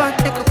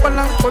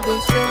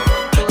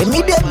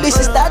 immediately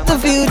she start to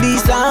feel the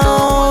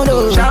sound,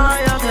 oh.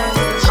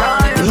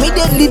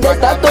 Immediately they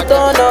start to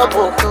turn up,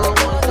 oh.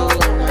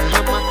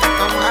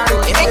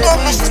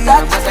 Immediately she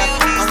start to feel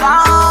the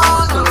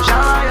sound, oh.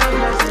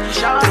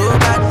 Throw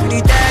back to the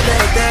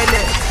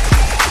tele.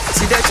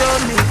 See they show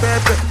me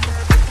pepper.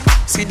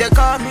 See they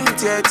call me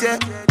Tete.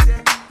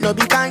 No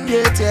be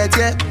Kanye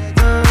Tete.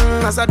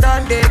 As I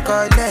done they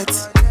collect.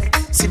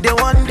 See they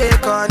one day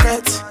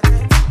connect.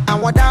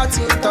 And without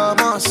it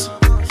Thomas,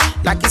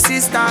 like his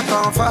sister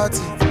comfort.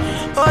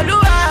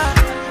 Oluwa,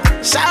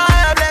 shower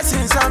your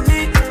blessings on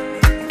me.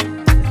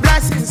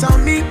 Blessings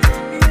on me.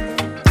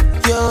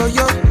 Yo.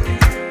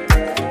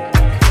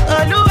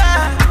 Oluwa,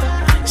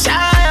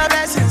 shower your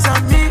blessings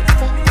on me.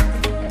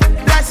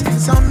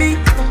 Blessings on me.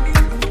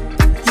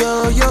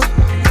 Yo.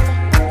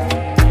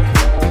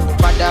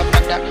 Bada,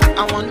 I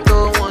want to,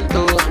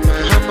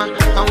 hammer.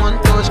 I want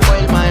to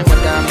spoil my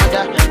mother.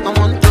 I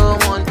want to,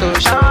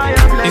 shower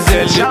your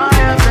blessings.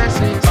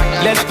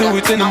 Let's do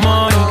it in the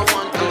morning.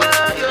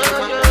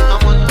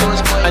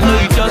 I know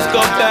you just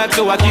got back,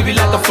 so I give you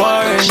like a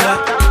foreigner.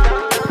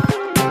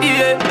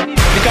 Yeah,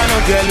 the kind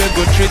of girl will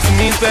go treat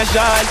me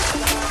special.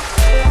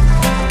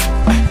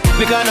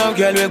 The kind of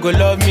girl will go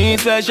love me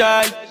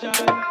special.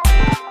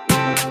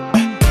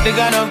 The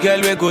kind of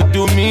girl will go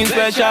do me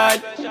special.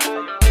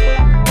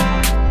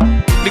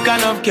 The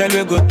kind of girl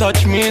will go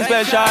touch me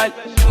special.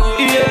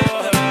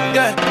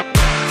 Yeah.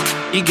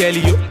 You girl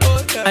you,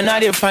 and I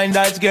dey find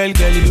that girl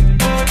you.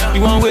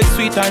 You want way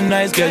sweet and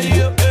nice girl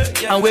you,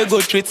 and we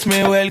go treat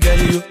me well girl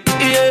you.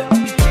 Yeah,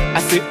 I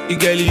say you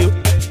girl you,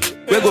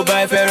 we go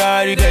buy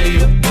Ferrari girl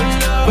you,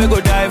 we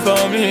go die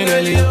for me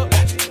girl you,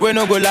 we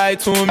no go lie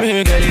to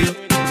me girl you.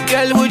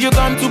 Girl, would you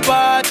come to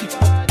party?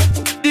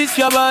 This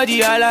your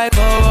body I like,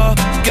 oh.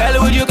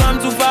 Girl, would you come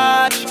to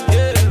party?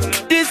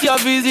 This your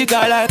physical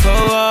I like,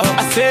 oh.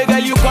 I say girl,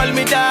 you call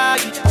me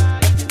daddy.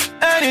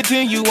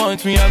 Anything you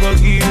want me, I go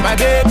give. My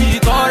baby,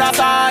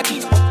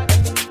 Korasaki.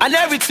 And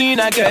everything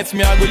I get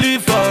me, I go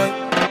live for.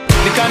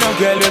 The kind of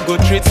girl will go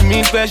treat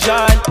me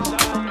special.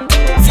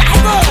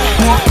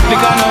 The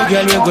kind of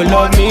girl will go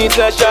love me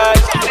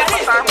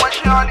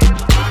special.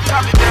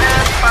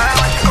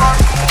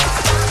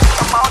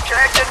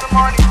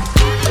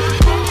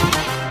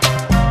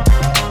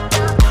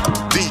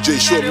 DJ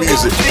Show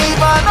Music.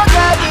 If I don't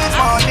get this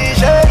money,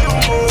 share you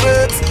go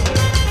wait.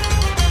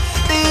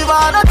 If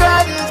I don't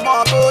get this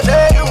money,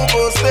 share you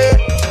go stay.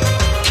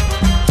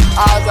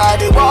 As I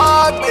dey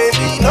walk,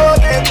 baby, no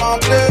dey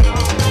complain.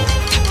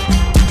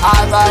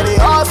 As I dey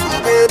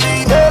hustle,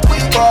 baby, make we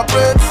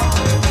cooperate.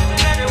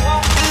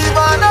 If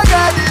I don't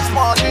get this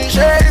money,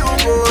 share you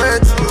go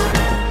wait.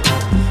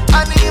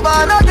 And if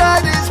I don't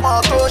get this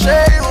money,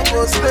 share you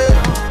go stay.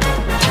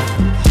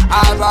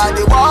 As I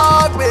dey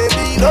walk,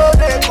 baby, no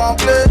dey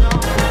complain.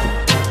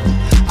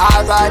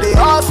 As I dey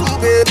hustle,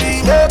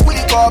 baby, make we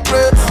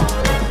cooperate.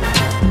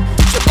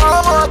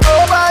 Ṣùgbọ́n tó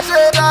bá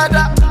ṣe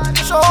dáadáa,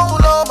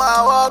 ṣóun ló máa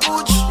wọ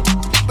Gucci.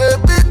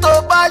 Bébí tó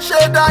bá ṣe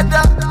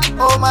dáadáa,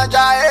 ó máa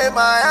jayé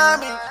máa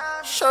Miami.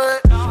 Sure.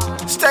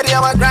 Steady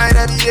on my grind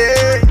every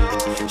day.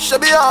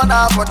 Should be on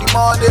now for the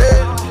Monday.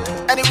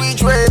 Any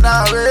which way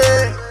now,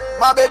 way.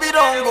 My baby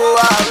don't go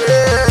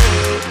away.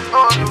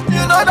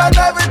 You know that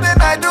everything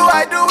I do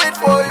it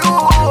for you.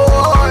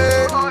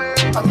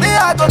 And me,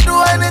 I don't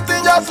do anything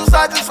just to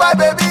satisfy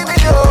baby me.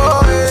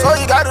 So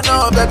you gotta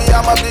know, baby,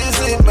 I'm a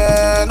busy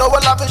man. No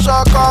one laughing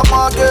short, come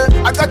on, girl.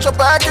 I got your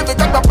back if you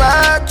got my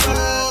back too.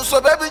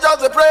 So baby,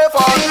 just pray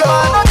for you.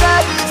 I don't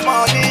get this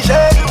money,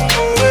 share you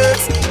go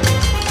waste.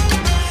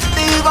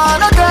 If I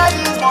don't get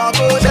this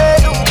money, share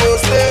you go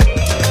stay.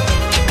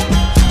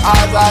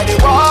 As I dey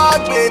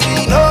walk,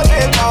 baby, no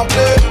dey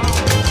complain.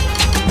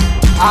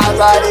 As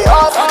I dey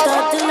hustle.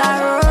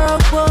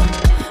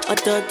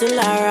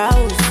 Ọ̀tọ̀dúnlára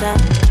òòsà,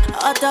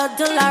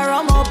 ọ̀tọ̀dúnlára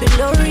ọmọ bí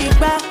lórí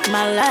igbá,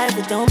 my life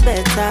it don't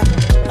better.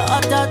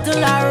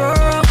 Ọ̀tọ̀dúnlára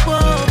rọ́pò,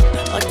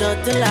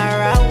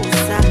 ọ̀tọ̀dúnlára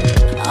òòsà,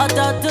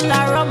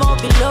 ọ̀tọ̀dúnlára ọmọ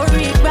bí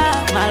lórí igbá,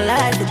 my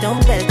life it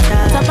don't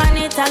better.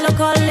 Tọ́bánítà ló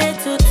kọ́lé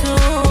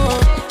tuntun,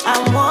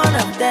 I'm one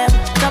of them.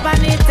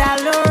 Tọ́bánítà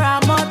ló ra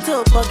mọ́tò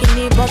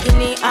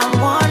bọ̀gìnì, I'm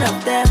one of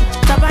them.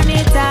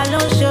 Tọ́bánítà ló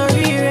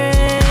ṣoríire,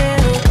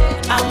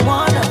 I'm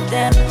one of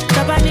them.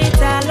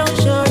 Tọ́bánítà ló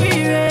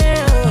ṣoríire,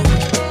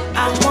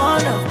 I'm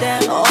one of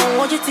them. Oh,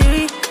 won't you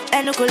tiri?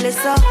 Ẹnu kò lè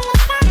sọ,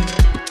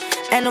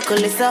 ẹnu kò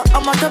lè sọ.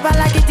 Ọmọ tó bá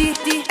lágídí,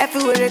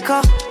 everywhere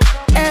kọ́.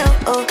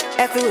 Oh,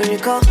 everywhere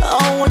kọ́.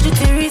 Oh, won't you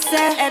tiri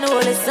sẹ́? Ẹnu kò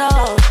lè sọ,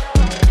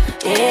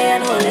 yeah,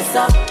 ẹnu kò lè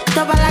sọ.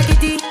 Tó bá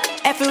lágídí,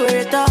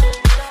 everywhere tọ́,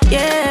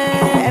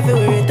 yeah,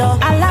 everywhere tọ́.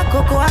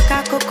 Alákòókò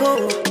akákòókò,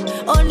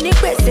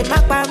 onígbèsè má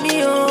pa mí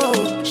o.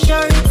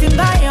 Ṣorí tí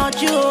bá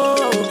yanjú o,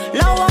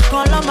 lọ́wọ́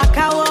kan lọ́ máa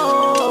káwọ́ o.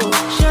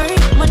 Ṣorí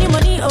money,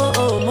 money.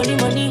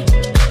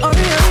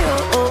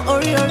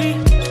 Orí.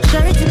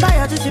 Ṣorí tí bá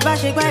yanjú tí bá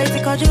ṣe gbá ètí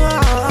kọjú.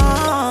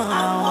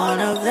 I'm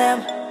one of them.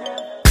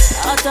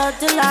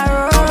 Ọ̀tọ̀dúnlára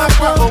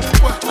rọ́pò,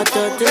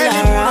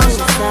 ọ̀tọ̀dúnlára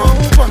òòsà,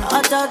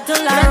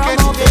 ọ̀tọ̀dúnlára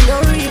ọmọ bí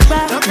lórí igbá,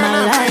 my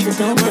life is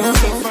don't go.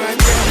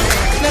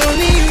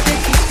 Slowly you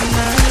take it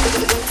tonight.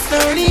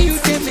 Slowly you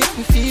can make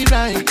me feel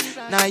right.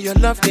 Now your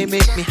love they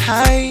make me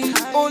high.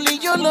 Only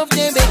your love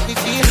they make me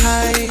feel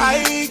high. I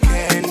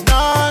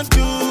cannot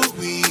do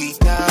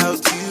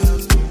without you.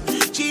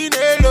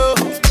 Chinelo,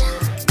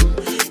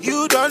 you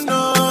don't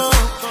know.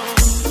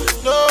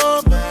 No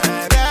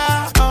matter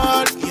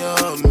all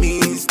your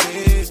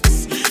mistakes.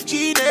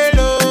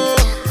 Chinelo,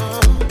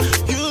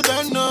 you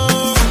don't know.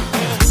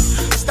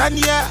 Stand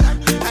here,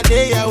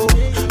 Adeya,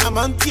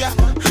 Amantia,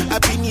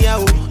 Apinia,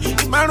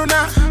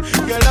 Maruna.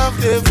 Your love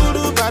the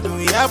voodoo, but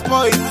we are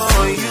boy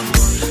for you.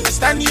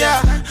 Stand here,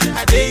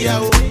 Adeya,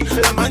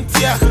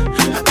 Amantia,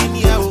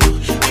 Apinia,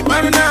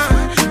 Maruna.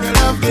 Your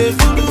love the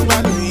voodoo,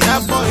 but we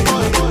are boy.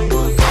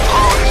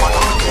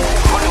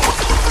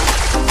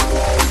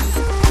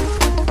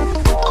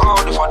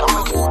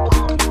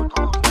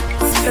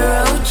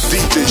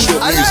 DJ Show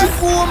I Music.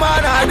 like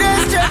woman, I dey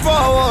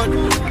straightforward.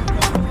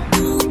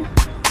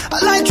 I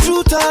like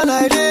truth and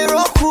I dey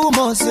rock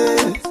rumors.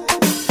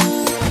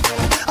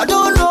 I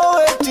don't know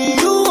what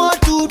you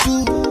want to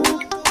do,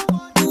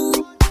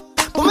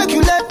 but make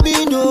you let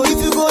me know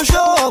if you go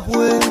show up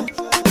well.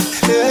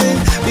 Hey,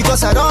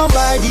 because I don't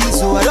buy this,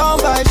 so I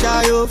don't buy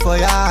Shayo for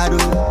Yado.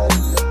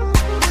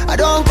 I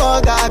don't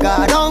call Gaga,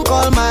 I don't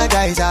call my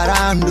guys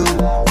around.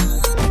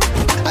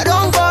 I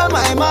don't call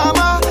my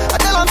mama, I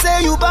tell them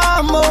say you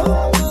bambo.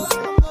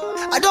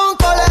 I don't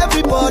call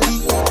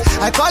everybody,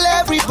 I call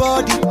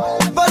everybody.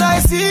 But I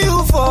see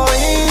you for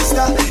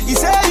Insta, you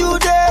say you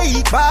dey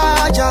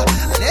Ipaja.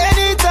 And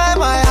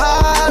anytime I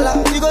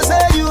holla, you go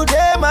say you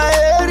dey my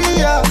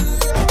area.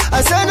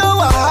 I say no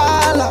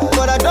wahala,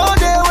 but I don't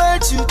dey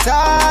wait you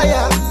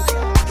tire.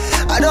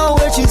 I don't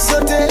wait you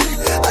sote,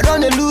 I don't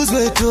dey lose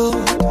weight too.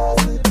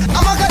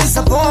 I'm not gonna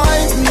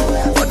disappoint me,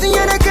 but then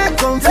you get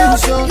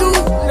confusion.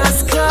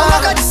 I'm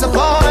not gonna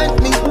disappoint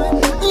me,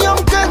 you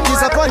get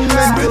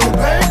disappointment.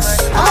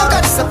 I'm not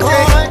gonna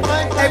disappoint.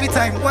 Every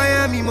time, why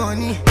am I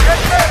money?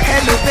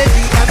 Hello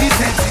baby, I be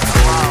sent.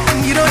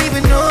 You don't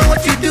even know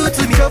what you do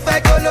to me. So if I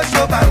go low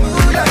show by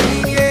mood, I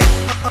mean yeah.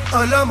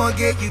 All I'm gonna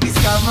get you be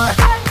scammer.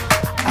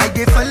 I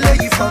dey follow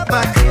you for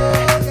back.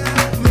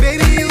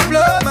 Baby, you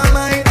blow my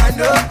mind, I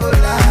don't go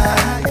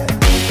lie.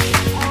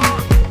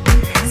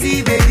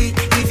 See baby,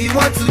 if you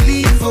want to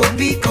leave for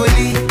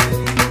Piccoli,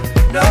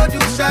 no do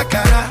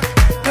shakara,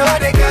 no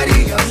they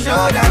carry your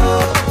shoulder.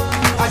 Oh.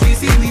 As you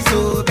see me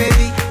so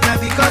baby, now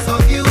because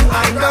of you I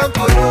don't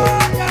go low.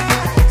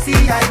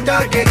 See I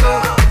don't they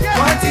go,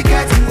 want to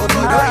get to go go.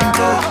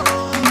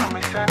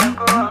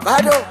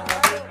 Bado,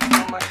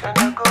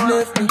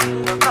 left me, do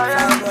you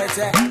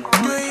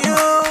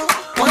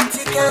want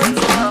to get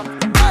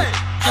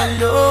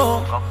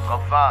hello?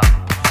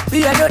 Me,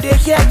 I know they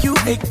hear you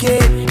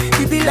again.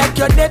 You be like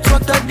your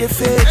network on the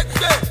fade.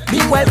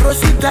 Meanwhile,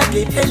 Rosita,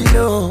 they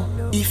hello.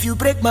 If you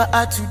break my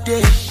heart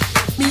today,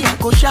 me, I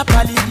go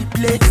sharply the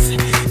place.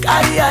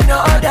 Carry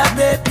another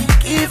baby,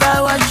 give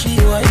her what she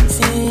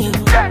wanting.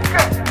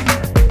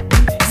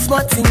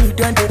 Smart thing, you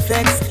done the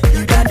vex,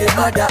 you done the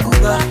mother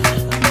Uber.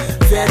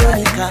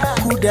 Veronica,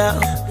 cool down.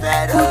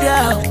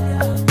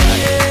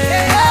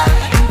 Yeah.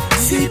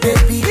 See,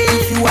 baby,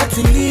 if you want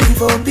to leave,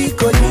 for big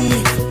go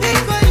leave.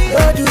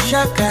 Go do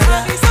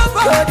shakara,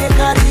 go they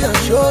carry your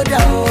shoulder.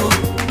 Oh.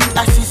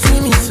 As you see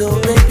me so,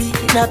 baby,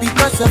 now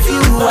because of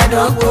you, I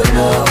don't go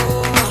low.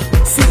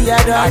 See,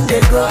 I don't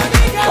they go.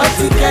 What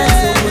you can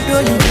say, we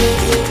don't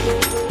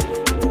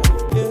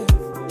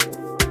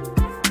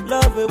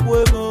Love it,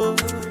 boy, more.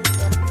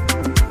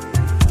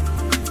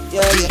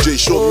 DJ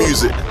Show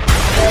Music.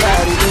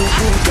 Ferrari look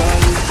good on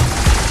you.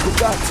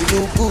 Bugatti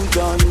look good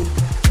on you.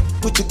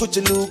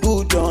 Gucci look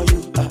good on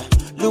you.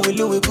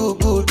 Louis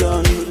good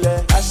on you.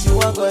 Ask you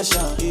one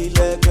question,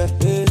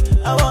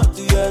 I want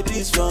to hear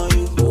this from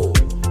you.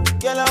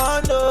 Girl, I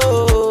want to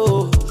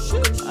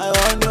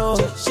know.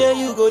 Say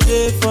you go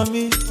there for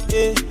me,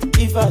 yeah.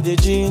 If I dey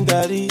drink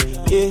garri,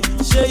 yeah.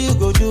 Say you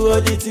go do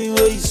all the thing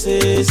where you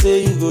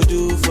say you go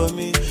do for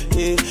me,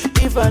 yeah.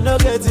 If I no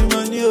get the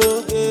money,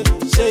 oh, yeah.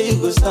 Say you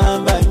go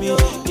stand by me,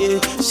 yeah.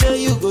 Say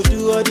you go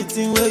do all the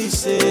thing where you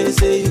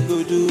say you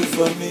go do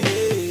for me.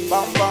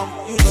 Bam bam,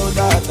 you know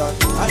that,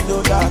 I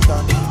know that.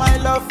 My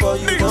love for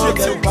you no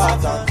get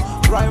pattern.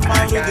 Right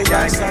man with the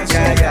dance and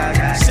song.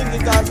 Sing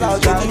it out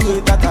loud, the way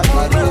that I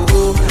do.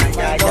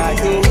 My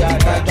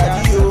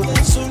daddy, oh.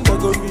 Soon they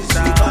go miss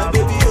you, my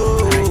baby,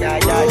 oh.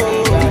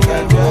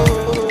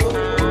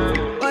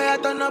 Oh, yeah,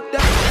 turn up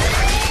that.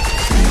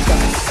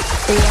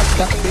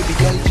 That baby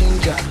girl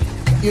ginger,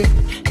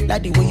 yeah.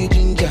 Daddy when you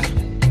ginger,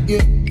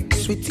 yeah.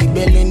 Sweetie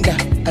Belinda,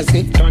 I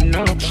say turn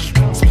up.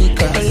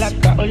 Speakers,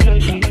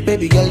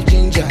 baby girl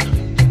ginger,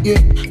 yeah.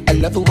 I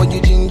love it when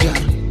you ginger,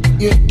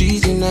 yeah.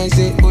 Dizzy nice,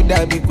 say oh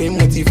that be pain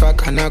motiva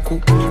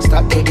kanaku.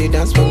 Start to the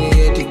dance when you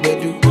hear the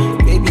bedu.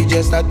 Baby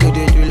just start to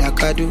the do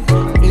like I do.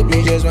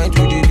 Baby just want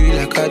to do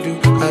like I do.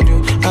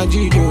 I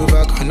do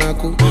over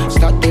kanaku.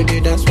 Start to the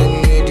dance when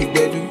you hear the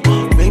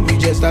bedu. Baby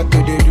just start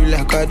to do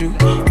like I do.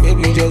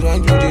 Baby just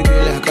want you to do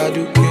like I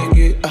do.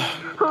 Yeah.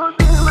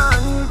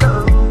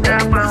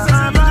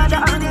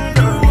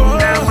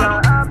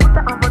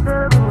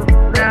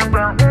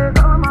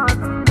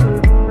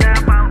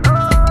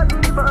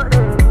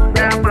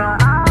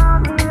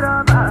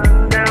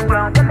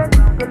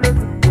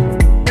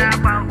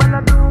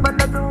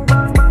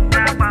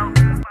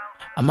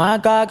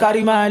 Maka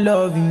carry my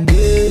love in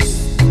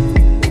this.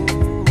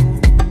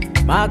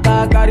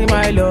 Maka carry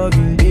my love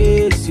in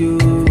this, yo.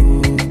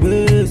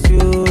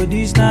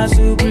 This na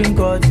Supreme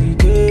Court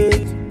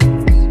date.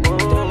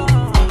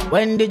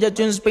 When did your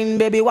tune spin,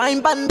 baby,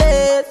 wine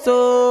pande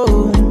so.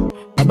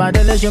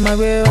 Abadele show my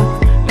way,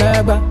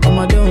 legba.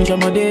 I'ma do show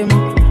my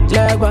demo,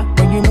 legba.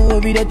 When you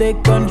move, they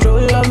take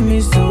control of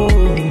me so.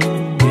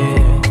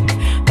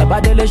 Yeah.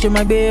 Abadele show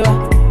my way,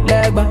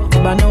 legba.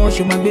 Abano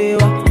show my way,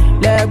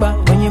 legba.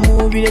 When you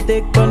move, they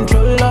take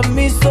control of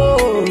me so.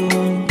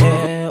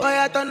 Yeah. Oh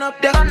yeah, turn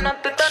up the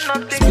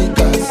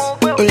Speakers, oh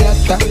yeah,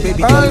 that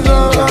baby girl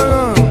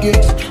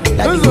ginger.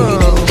 Daddy when you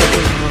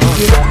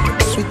ginger,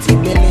 sweetie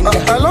Belinda.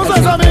 I love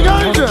that baby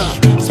ganja.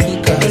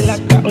 Speakers,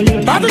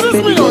 that is this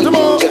million,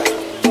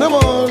 come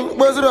on,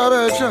 where's the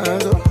other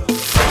chance?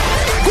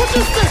 Good to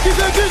stick, is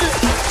a giddy.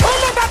 Oh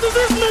look, that is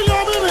this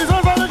million, baby, so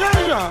baby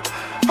ganja.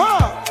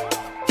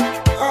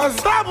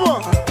 Stop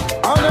one,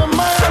 on the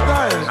Maya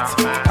diet.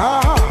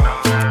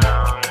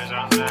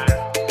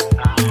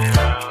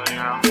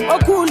 oh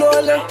cool,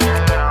 ole.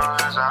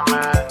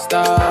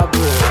 Stop.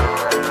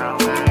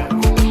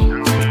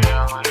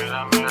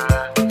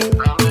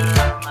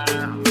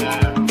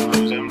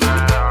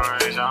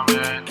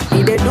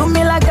 They do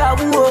me like a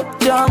woo,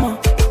 drama.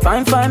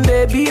 Fine,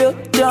 baby, oh,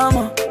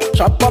 drama.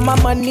 Chop on my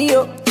money,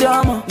 oh,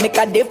 drama. Make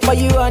a day for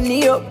you,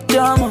 honey, oh,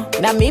 drama.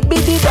 Now me be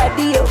the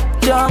daddy, oh,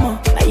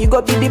 drama. Now you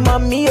go be the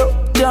mommy, oh,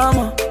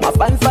 drama. My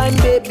fine,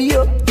 baby,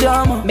 oh,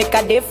 drama. Make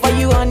a day for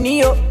you,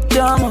 honey, oh,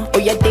 drama. Oh,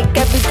 yeah, take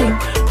everything,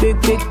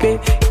 big,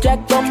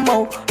 Jack come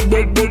out,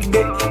 big,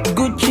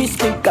 Gucci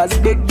sneakers,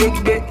 big,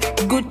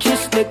 Gucci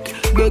sneak,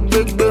 big,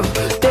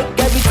 take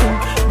everything,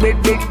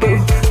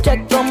 big,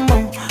 Jack come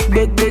out,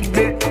 big,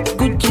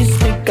 Gucci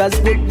sneakers,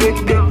 big,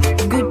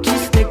 Gucci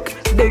sneak,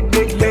 big.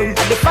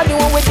 And the funny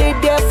one where they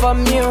there for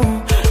me,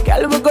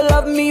 girl, we go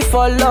love me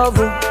for love.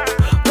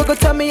 We go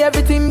tell me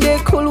everything they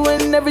cool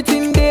when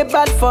everything they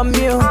bad for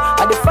me.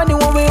 And the funny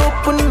one we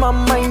open my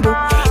mind,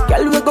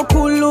 girl, we go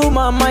cool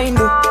my mind.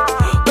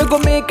 We go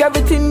make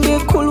everything they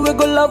cool, we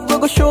go love, we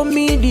go show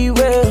me the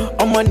way.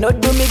 I'ma not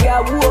do me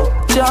got whoa,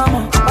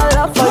 drama. My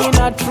love for you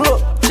not true,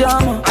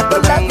 drama. I go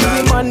love you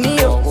with money,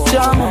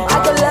 drama.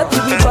 I go love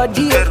you with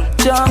body,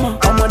 drama.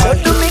 I'ma not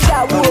do me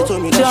got whoa,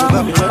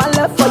 drama. My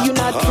love for you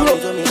not true,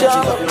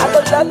 drama. I go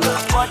love you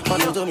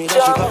with money,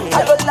 drama.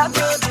 I go love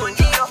you with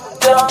money,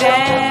 drama.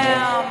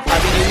 Damn. I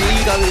be the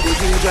nigga with the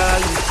ginger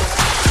you.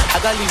 I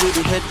got leave with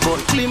the head boy.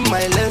 Clean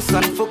my lens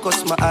and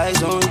focus my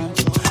eyes on you.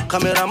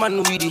 Cameraman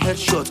with the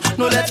headshot.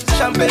 No let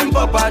champagne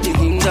pop out the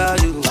hinder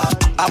you.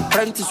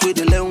 Apprentice with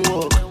the lane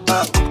walk.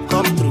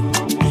 Come through.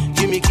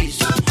 Give me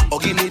kiss or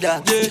give me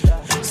that.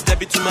 Yeah.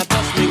 Step it to my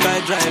past, make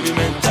I drive you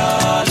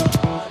mental.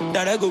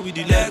 That I go with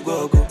the leg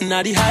go.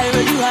 Now the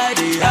highway you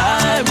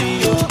hide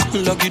me, yo.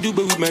 Lucky Dube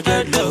with my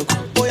dreadlock.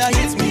 Oh yeah,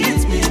 hit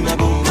me, my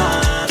bum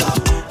man.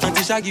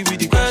 Auntie Shaggy with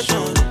the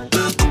question.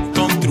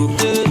 Come through,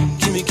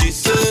 give me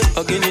kiss,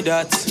 or give me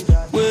that.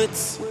 Wait,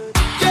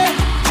 yeah.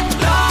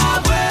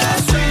 Love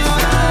will sweet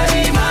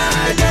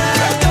my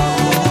girl.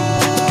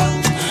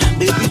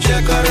 Baby,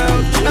 check her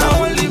out.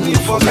 Now only me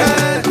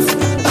forget.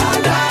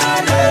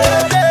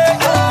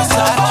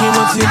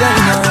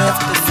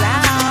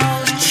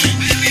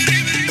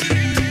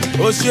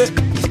 Oh shit,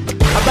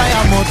 I buy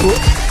a moto,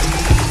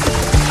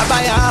 I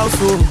buy a house,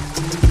 oh.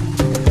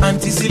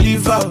 Auntie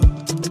Siliva,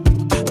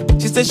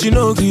 she said she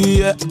no agree,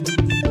 yeah.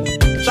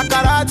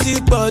 Shakara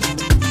tick body,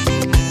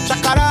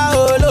 Shakara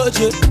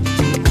oloje,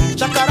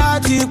 Shakara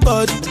tick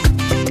body,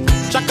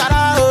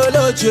 Shakara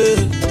oloje,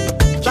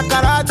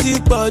 Shakara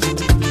tick body,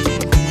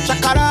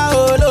 Shakara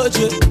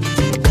oloje,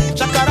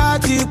 Shakara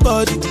tick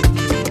body,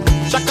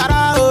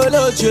 Shakara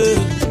oloje.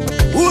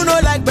 Who no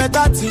like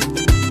better thing?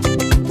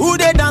 Who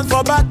they dance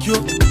for back, yo?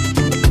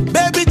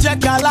 Baby,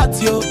 check your lot,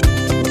 yo.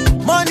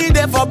 Money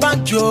there for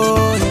bank, yo.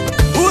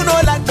 Who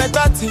no like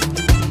better thing?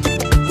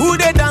 Who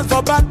they dance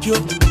for back, yo?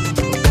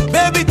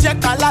 Baby,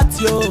 check your lot,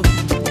 yo.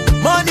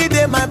 Money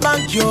there my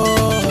bank, yo.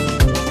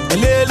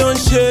 Elelon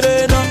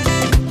shere no,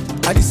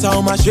 Adisa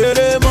oma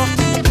shere mo.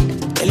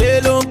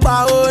 Elelon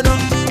pao no,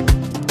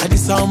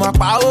 Adisa oma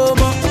pao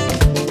mo.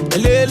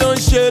 Elelon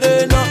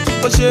shere no,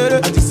 o shere.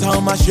 Adisa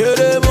oma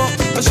shere mo,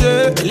 o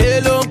shere.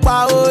 Elelon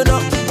pao no.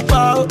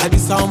 I be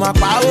sound my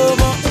power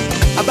mo.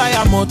 I buy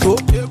a moto,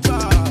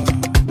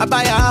 I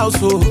buy a house,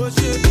 oh.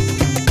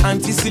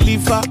 Auntie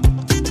Silifa,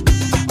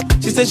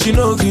 she said she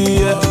no agree,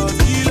 yeah.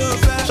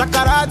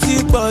 Shakara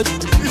tick body,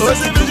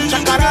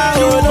 Shakara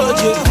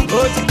oloje,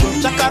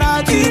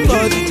 Shakara tick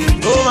body,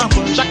 oh my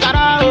God,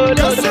 Shakara oloje.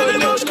 Casse les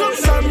manches comme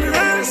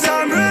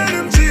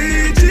Samuel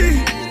Mtiji.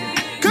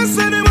 Casse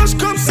les manches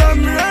comme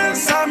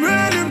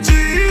Samuel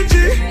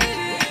Mtiji.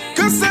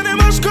 Casse les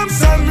manches comme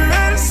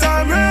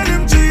Samuel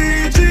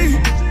Mtiji.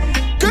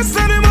 Casse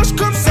les manches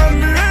comme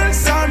Samuel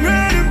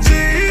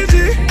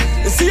Mtiji.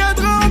 Et s'il y a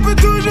trop, on peut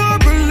toujours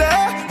appeler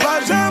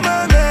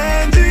Benjamin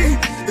Mendy.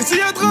 Et s'il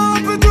y a trop,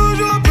 on peut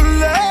toujours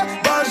appeler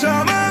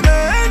Benjamin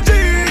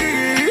Mendy.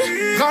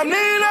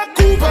 Ramenez la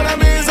coupe à la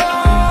maison.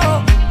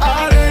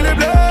 Allez les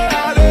bleus,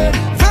 allez.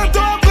 20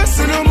 ans après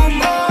c'est le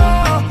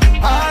moment.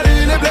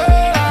 Allez les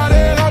bleus,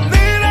 allez.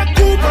 Ramenez la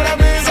coupe à la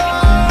maison.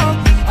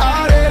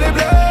 Allez les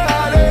bleus,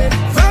 allez.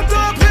 20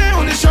 ans après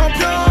on est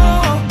champion.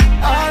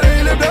 Allez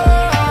les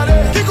bleus,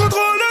 allez. Qui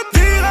contrôle le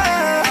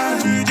terrain?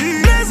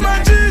 Blaise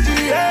Matuidi,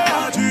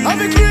 yeah.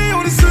 Avec lui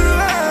on est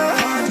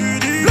serein.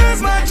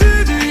 Blaise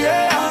Matuidi,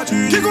 yeah.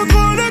 Qui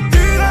contrôle le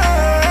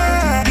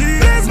terrain?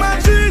 Blaise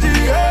Matuidi,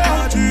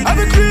 yeah.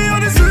 Avec lui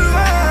on est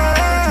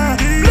serein.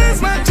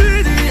 Blaise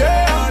Matuidi,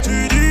 yeah.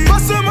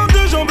 Passement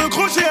de jambes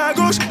crochet à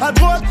gauche, à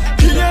droite.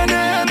 Kylian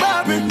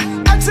Mbappé.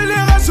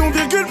 Accélération,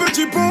 virgule,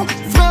 petit pont.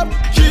 Frappe,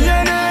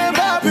 Kylian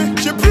Mbappé.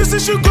 Je sais plus si je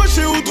suis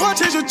gaucher ou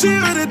droitier, je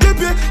tire des deux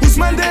pieds.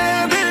 Ousmane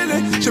Dembélé.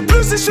 Je sais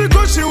plus si je suis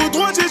gaucher ou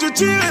droitier, je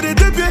tire des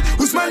deux pieds.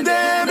 Ousmane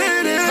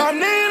Dembélé.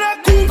 Ramenez la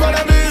coupe à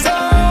la maison.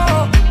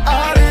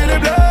 Allez les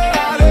bleus,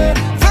 allez.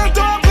 20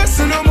 ans après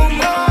c'est le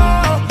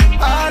moment.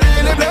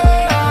 Allez les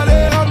bleus,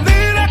 allez.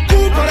 Ramenez la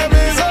coupe à la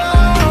maison.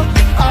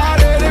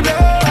 Allez les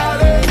bleus,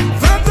 allez.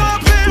 20 ans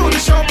après on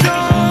est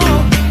champion.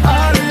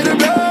 Allez les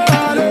bleus,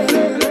 allez.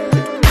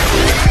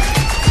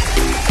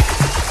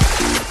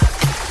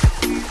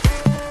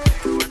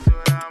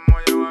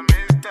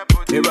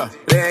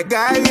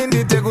 Regai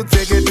ndite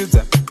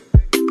kutseketedza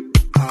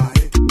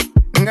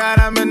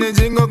ngaramene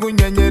jingo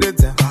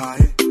kunyenyeredza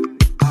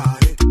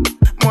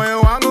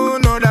moyo wangu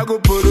unoda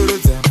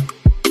kupururudza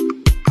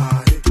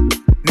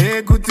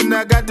nekuti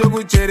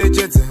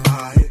ndakatokucherechedza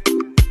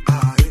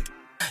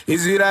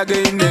izwi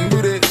rake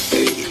inengure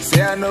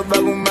seanobva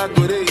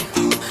kumagore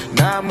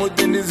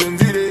namuti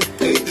ndizunzire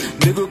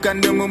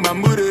ndikukande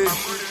mumambure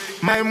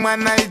mai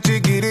mwana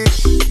ichigiri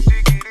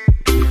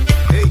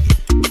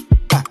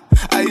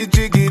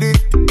aichigiri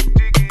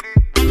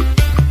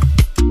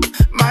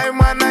mai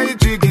mwana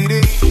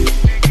aichigiri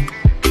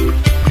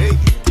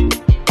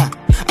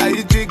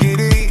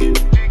aichigiri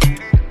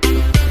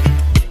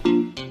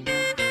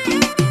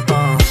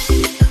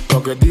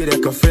Pogadire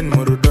kafin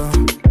murudo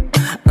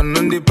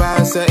Anundi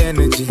pasa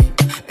energy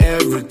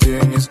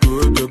Everything is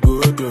good.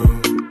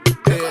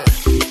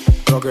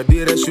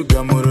 Pogadire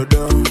sugar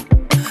murudo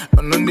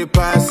Anundi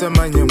pasa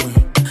manyemwe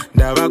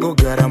Davago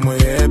garamwe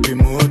happy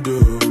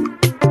mudu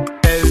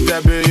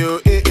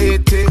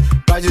SWAAT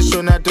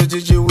Pajishona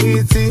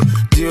tochichiwiti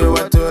Diwe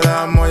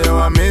watora moyo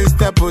wa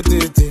Mr.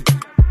 Potiti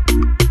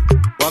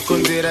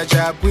Wakunzira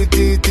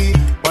chapwititi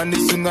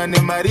Wandisunga ne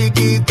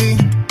marikiti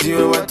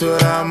Diwe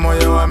watora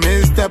moyo wa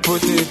Mr.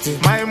 Potiti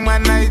Mai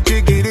mwana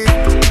ichigiri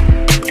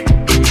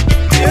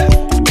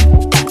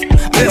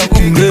Ayo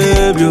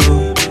kumbebyo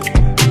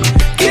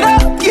Get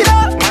up with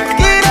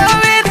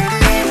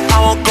I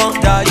won't come,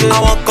 I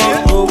won't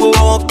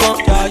come,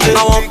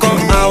 I won't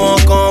come, I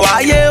won't come.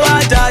 Wáyé wá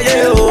jayé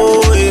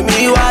o,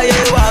 èmi wáyé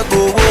wá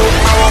gbowó.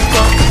 I won't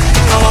come,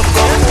 I won't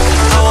come,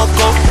 I won't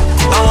come,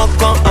 I won't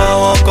come, I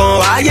won't come.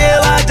 Wáyé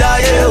wá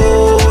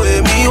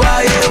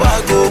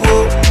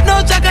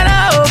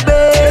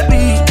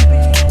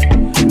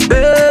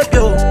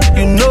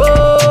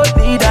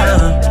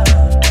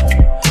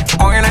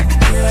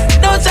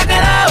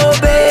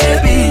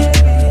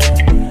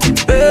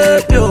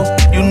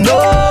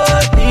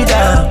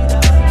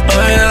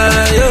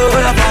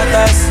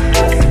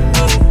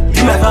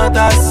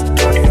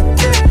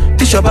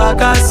your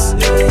backers.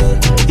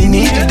 You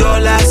need the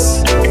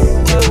dollars.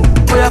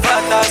 For your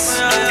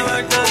fatas.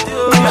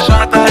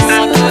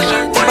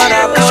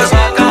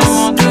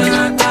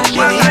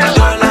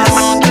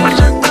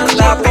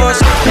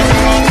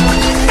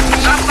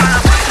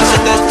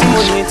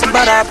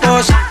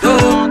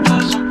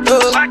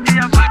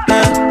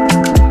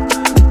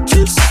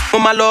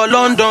 Mama lo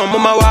London,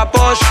 mama wa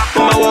Porsche,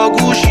 mama wa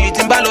Gucci,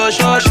 Timbalo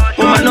Shosh,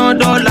 mama no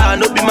dollar,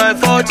 no be my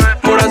fault.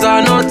 Moras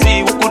are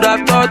naughty, who could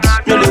have thought?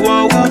 Me only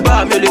wa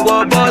Uber, me only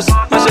wa boss.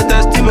 My share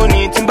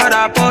testimony,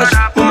 Timbada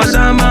Porsche, mama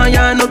Shama,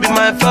 yeah, no be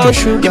my fault.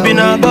 You been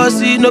a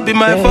bossy, no be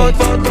my fault.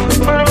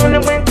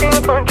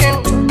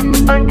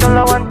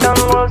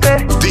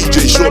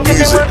 DJ Show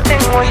Music.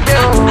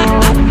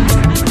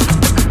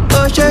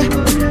 Oh shit,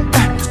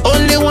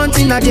 only one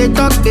thing I did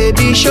talk,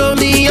 baby, show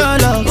me your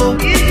love. Oh.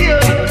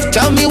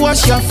 Tell me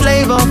what's your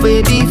flavor,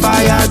 baby,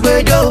 fire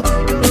guedo.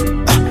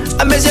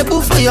 I may say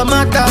put for your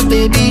matter,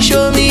 baby,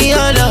 show me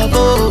your love.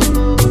 Oh.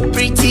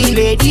 Pretty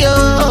lady,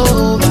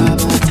 oh.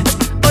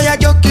 Oh yeah,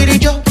 jo kiri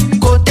jo,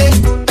 kote,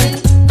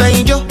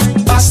 pain jo,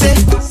 passe.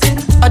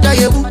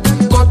 Adayebu,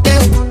 kote,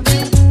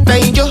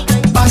 pain jo,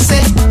 passe.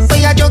 Oh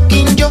yeah, jo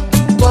kinjo,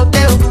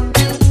 kote,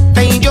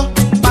 pain jo,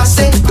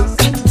 passe.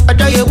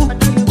 Adayebu,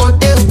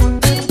 kote,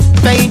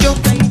 pain jo,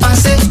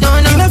 passe.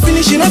 No, no.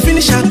 You not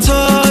finish at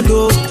all,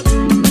 oh.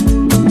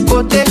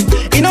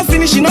 You not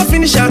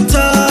finish at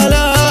all.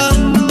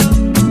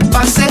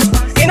 Passe.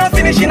 You not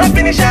finish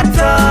at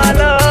all.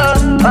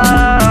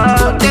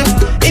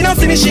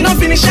 You not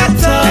finish at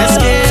all. Let's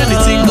get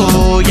everything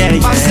go, yeah.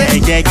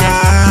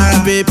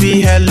 Ah,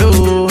 baby,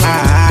 hello.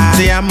 Ah,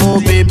 te amo,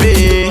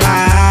 baby.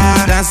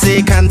 Ah,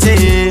 dance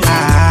cante.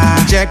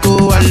 Ah,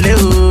 Jacko, hello.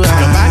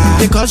 Your body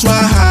they cause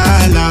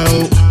wahala.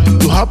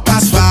 You hot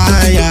past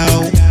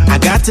fire. I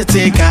got to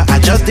take her, I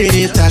just did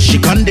it. She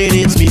can't did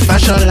it, me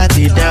fashion like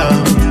it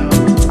down.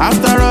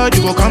 After all,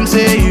 you go come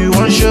say you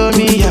won't show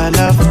me your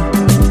love.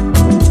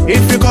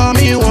 If you call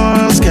me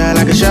once, girl,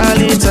 I can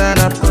surely turn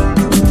up.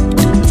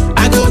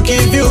 I go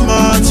give you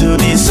more till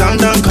the sun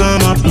don't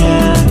come up,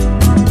 yeah.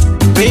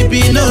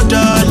 Baby, no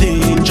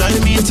darling, join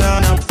me,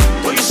 turn up.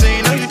 What you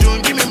saying, how you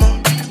doing, give me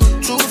more.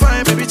 Too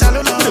fine, baby, tell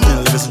her no.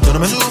 Ladies and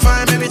gentlemen, too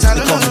fine, baby, tell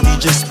her no.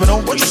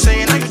 What you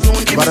saying, how you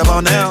doing, give me more. Right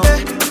about now.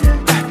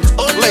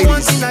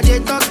 Ladies,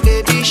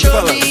 baby,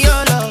 show me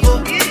your love.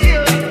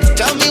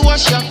 Tell me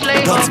what's your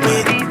flavor,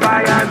 baby.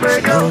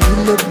 Ọ̀run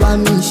ló bá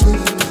mi ṣe,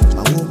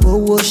 àwọn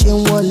owó ṣe ń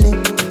wọlé,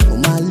 mo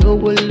máa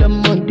lówó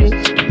lọ́mọdé,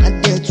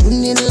 àdẹ̀tún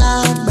ní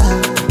lágbà,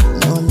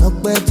 ọ̀nà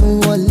ọ̀pẹ tún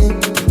wọlé,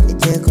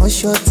 ẹ̀jẹ̀ kan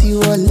ṣọ́ọ̀tì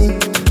wọlé,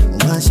 mo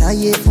máa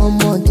ṣàyè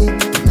fọ́mọdé,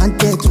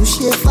 àdẹ̀tún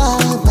ṣe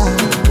fàgbà.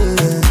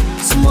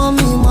 Súnmọ́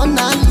mi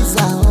Mona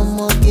Lisa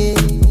ọmọge,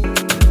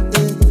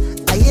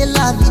 ayé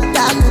làbí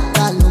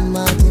dálùkà ló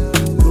máa jẹ.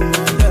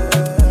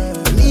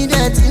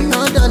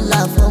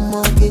 $1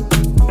 fọmọge,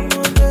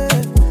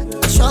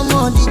 ṣọmọ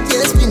DJ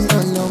spin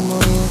on lọmọ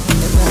yẹn.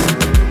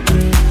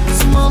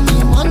 Súnmọ́ mi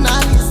Mona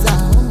Lisa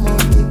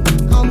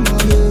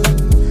ọmọge,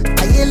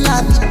 ayé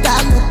làbí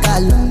dálùkà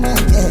ló máa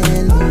jẹ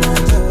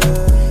lọ́mọdé.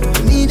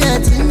 Èmi dẹ̀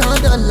ti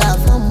 $1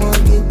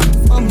 fọmọge,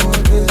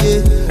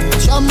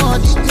 ṣọmọ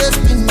DJ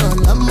spin on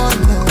lọmọ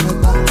yẹn.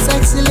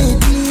 Sexy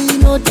lady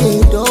no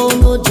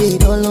dey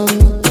dán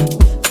lọ́mọ,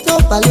 tó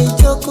balẹ̀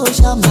jókòó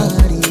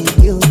ṣàmárì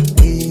yóò.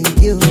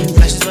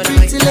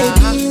 Pretty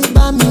lady,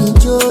 bá mi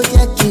jó,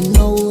 jẹ́ kí n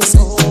náwó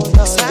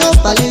sẹ́sẹ̀. Stop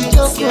balẹ̀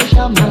jókòó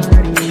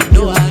ṣàmárì.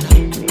 No,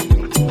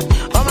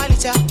 oh my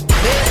little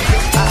baby,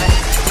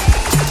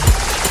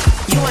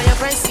 you and your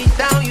friends sit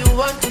down, you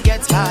want to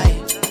get high.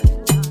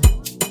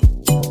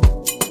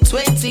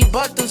 20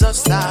 bottles of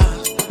Star.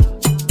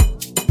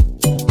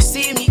 You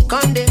see me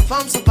come, they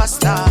form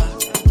superstar.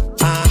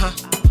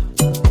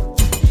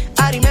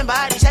 I remember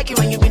I check you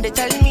when you been they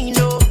telling me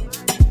no.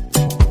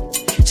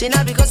 Say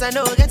not because I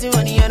know getting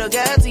money, I don't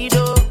get it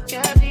though.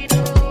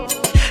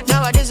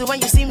 Nowadays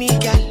when you see me,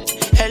 girl,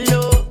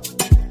 hello.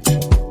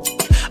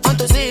 Want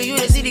to say you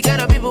see the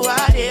kind of people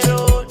I they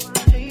roll.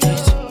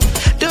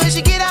 Do it,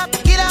 she get up,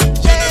 yeah,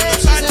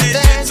 she's a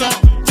dancer.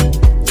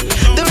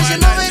 Do it, she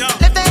move it,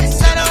 left hand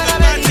side on her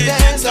belly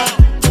dancer.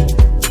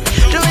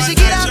 Do it, she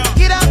get up,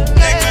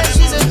 yeah,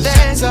 she's a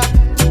dancer.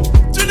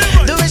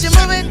 Do it, she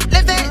move it,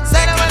 left hand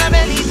side on her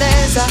belly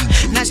dancer.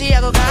 Now she a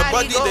go carry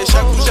body go. they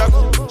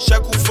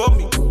shaku for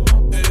me.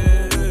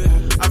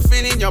 I'm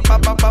feeling your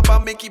papa,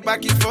 make it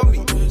back it for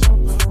me.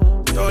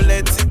 Don't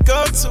let it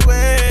go to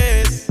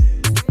waste.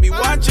 Me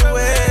want your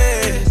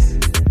ways,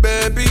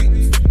 baby.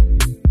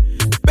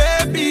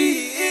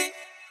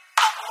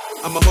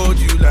 I'ma hold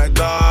you like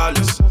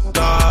dollars,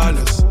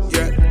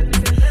 yeah.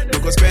 No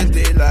go spend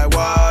it like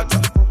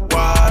water,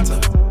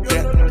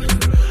 yeah.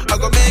 I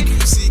go make you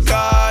see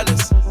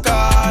colors,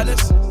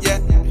 yeah.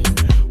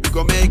 We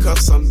go make up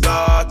some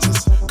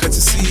daughters,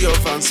 courtesy of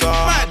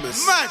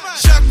Ansamas. Man,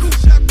 shaku,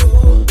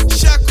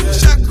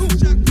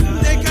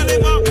 they call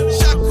him up,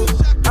 shaku.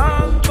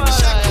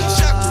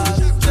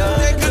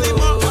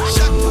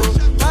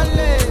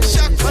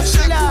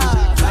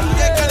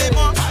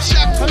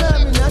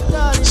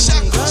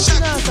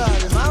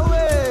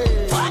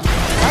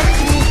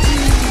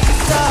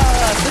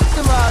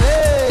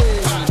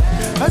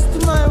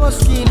 my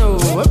Moschino.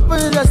 What for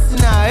the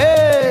Sina?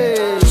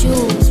 Hey,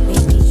 Jules,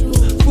 baby.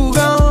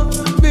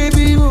 Bugao,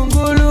 baby,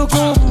 Mongolo,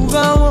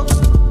 Bugao,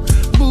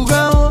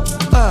 Bugao.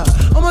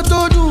 I'm a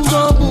todu,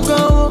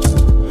 Bugao,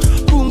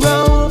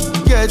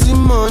 Bugao. Getting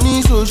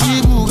money, so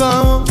she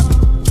Bugao,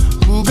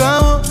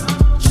 Bugao.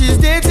 She's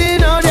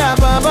dating all their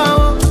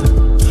Baba,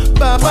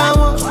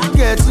 Baba.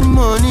 Getting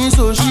money,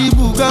 so she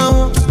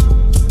Bugao,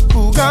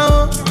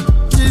 Bugao.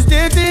 She's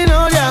dating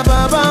all their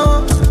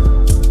Baba,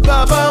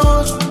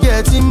 Baba.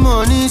 Getting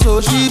money,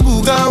 so she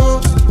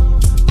Bugao,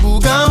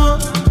 Bugao.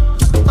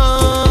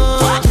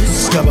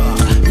 Iskaba,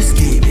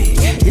 iskibi,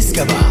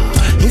 iskaba,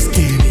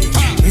 iskibi,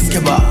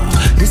 iskaba,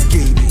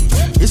 iskibi,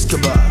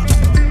 iskaba,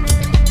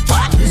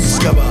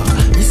 iskaba,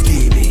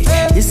 iskibi,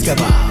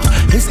 iskaba,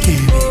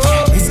 iskibi,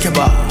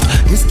 iskaba,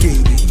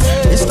 iskibi,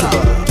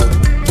 iskaba.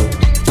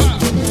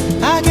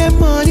 I get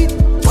money,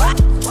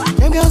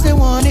 them girls they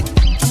want it.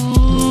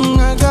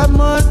 I got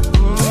money,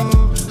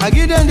 I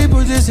give them the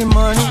position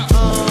money.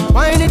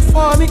 Wine it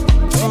for me,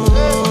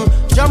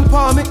 jump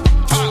on me.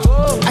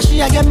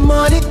 I get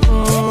money,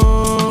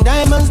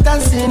 diamonds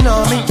dancing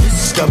on me.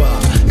 Iskaba,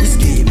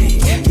 iskibi,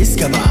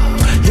 iskaba,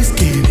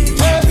 iskibi,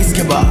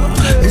 iskaba,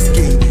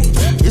 iskibi,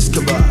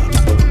 iskaba.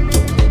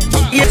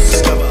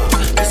 Iskaba,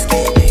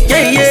 iskibi,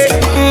 yeah, yeah.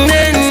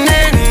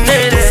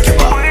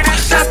 Iskaba,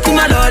 that's to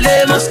my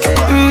lolemos.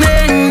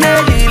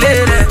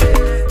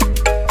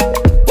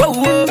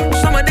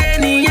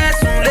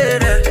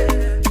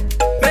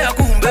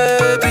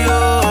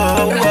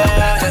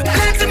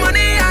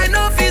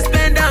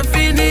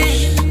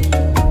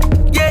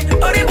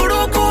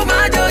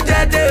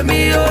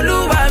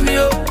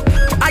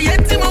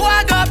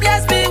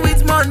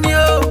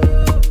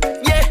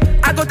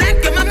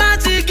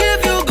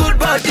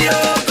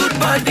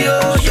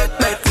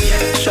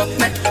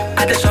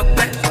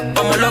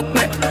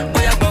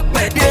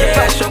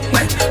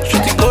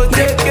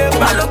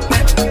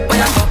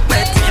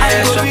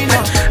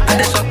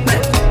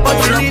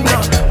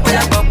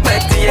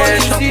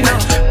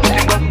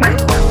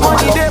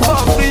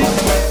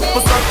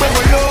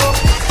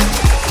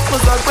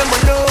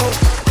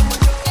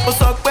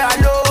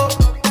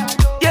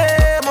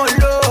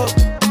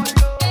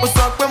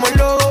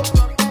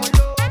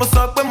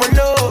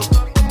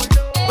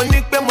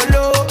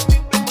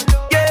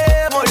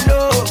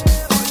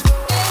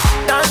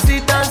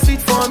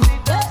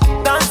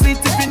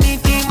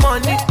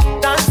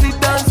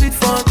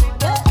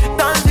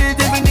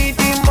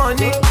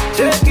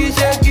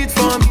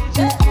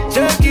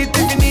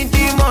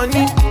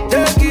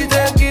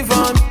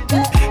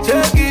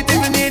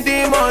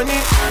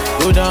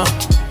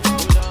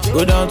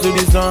 Go down to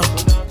the sun,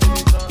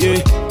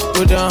 yeah.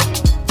 Go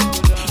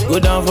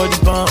down for the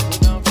pump.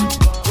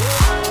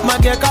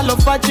 Mageka lo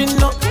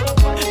fajino,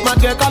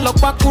 mageka lo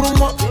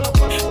pakurumo.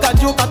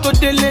 Kaju kato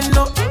dele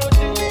no,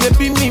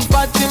 baby me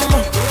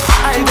fajino.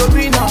 I go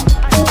be now,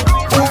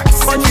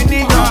 what you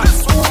need now,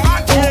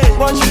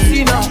 what you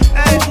see now.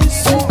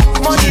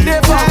 Money dey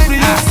for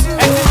free,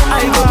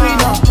 I go be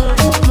now,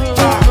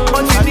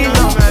 what you need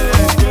now,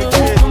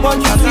 what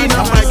you see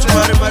now.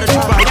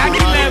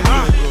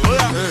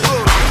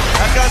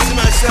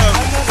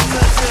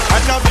 I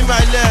can't feel my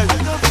leg.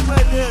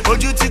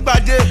 Ojú ti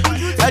pàdé,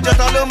 ẹjọ́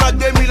ta ló máa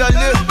gbé mi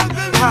lọlé.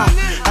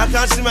 I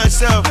can't see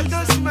myself.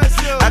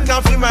 I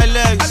can't feel my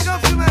legs.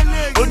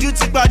 Ojú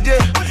ti pàdé,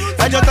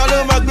 ẹjọ́ ta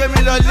ló máa gbé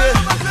mi lọlé.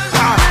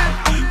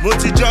 Mo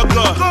ti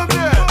jọgọ̀,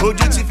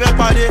 ojú ti fẹ́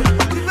pàdé.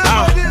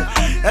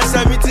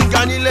 Ẹsẹ̀ mi ti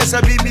ga nílé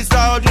ẹsẹ̀ bíi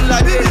Mr.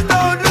 Ọdúnládé.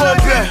 Mo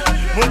bẹ̀,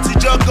 mo ti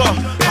jọgọ̀,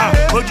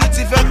 ojú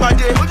ti fẹ́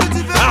pàdé.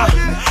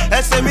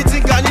 Ẹsẹ̀ mi ti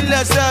ga nílé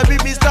ẹsẹ̀ bíi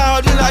Mr.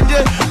 Ọdúnládé.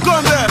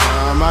 Come here.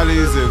 Mali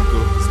is a go.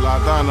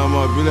 Zlatan ọmọ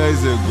ìbílẹ̀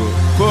is a go.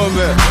 Come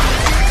here.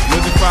 Mo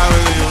ti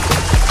parí o.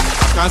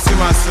 I can't see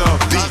myself.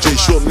 DJ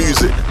Show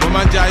Music. No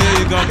man jaye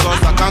you gon'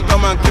 cause I can't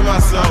come and kill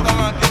myself.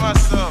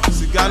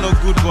 Cigar no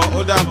good but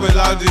other than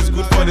loud is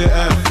good for the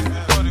F.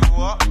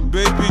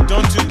 Baby,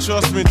 don't you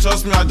trust me,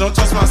 I don't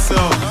trust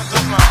myself.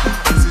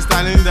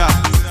 Sister Linda,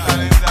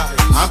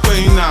 I'm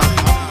paying now.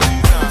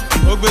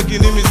 Ogbe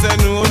kini mi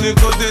sẹ́nu, ó ní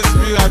kó dé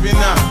sí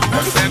Rabina.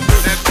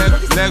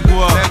 Leg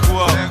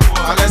walk,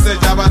 alẹ́sẹ̀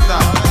jabata.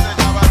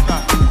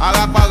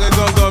 Alápàrẹ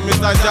gangan,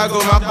 Mr. Jago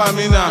má pa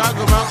mí nà.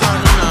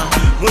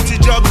 Mo ti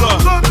jọgọ̀,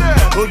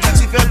 ojú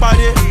ti fẹ́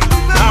parí.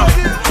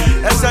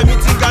 Ẹsẹ̀ mi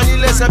ti ga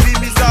nílé ẹsẹ̀ bíi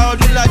Mr.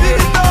 Ọdúnládé.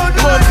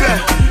 Mo bẹ̀,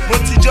 mo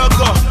ti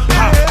jọgọ̀,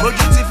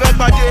 ojú ti fẹ́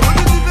parí.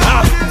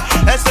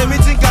 Ẹsẹ̀ mi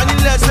ti ga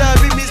nílé ẹsẹ̀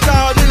bíi Mr.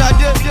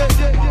 Ọdúnládé.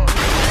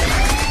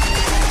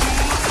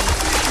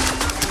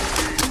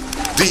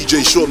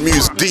 DJ Show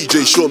Music,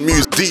 DJ Show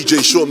Music,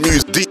 DJ Show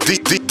Music,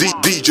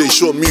 DJ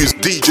Show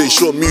Music, DJ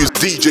Show Music,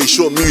 DJ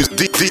Show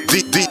Music,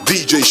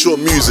 DJ Show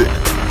Music,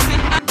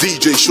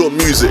 DJ Show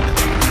Music.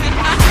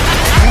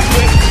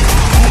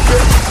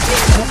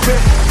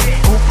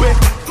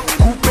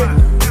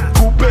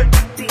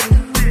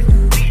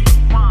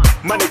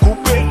 Money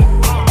coupe.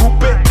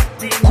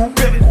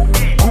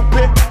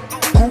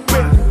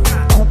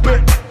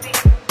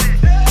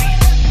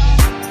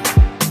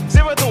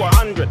 0 to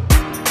 100.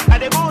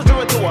 And they go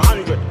 0 to 100.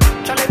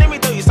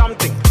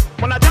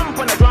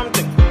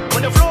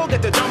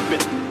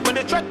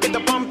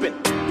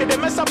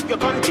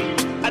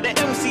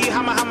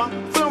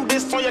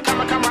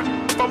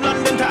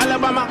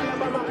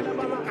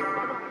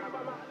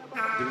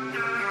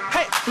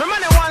 My man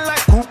they want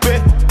like coupe,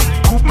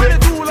 coupe. Me they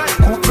do like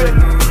coupe,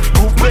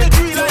 coupe. Me they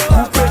do like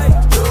coupe,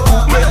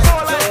 coupe. Me they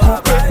fall like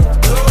coupe.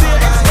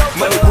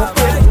 Me they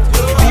coupe,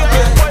 be a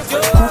ex-boy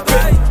for coupe,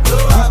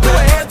 coupe. Do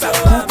a hater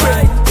coupe,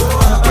 do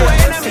a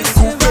enemy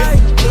coupe.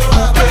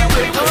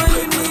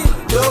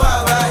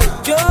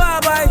 Joe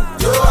Abai,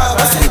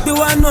 I say the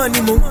one on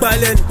the moon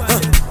ballen.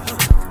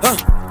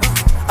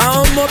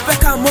 I'm more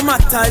Becca, more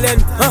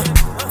talent.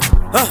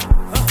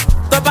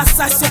 Toba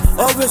Sasha,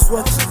 always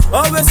watching,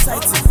 always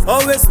sighting,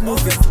 always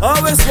moving,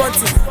 always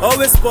wanting,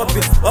 always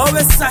popping,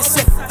 always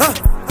Sasha.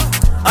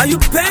 Are you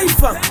paying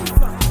for?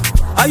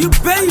 Are you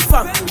paying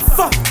for?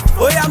 Fuck,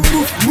 oh yeah,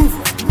 move.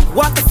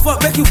 What the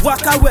fuck, make you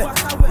walk away.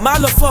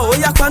 Malo for, oh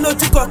yeah, pano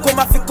chuko,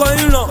 koma fi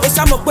koin long. Oh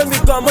shamo kwe mi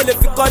gan, mo le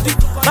fi kodi.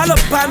 Malo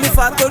pa mi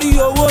fa tori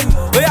yo won.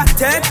 Oh yeah,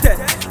 tete.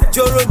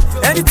 Joro,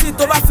 anything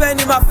to my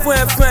friend in my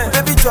friend.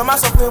 Baby, you're my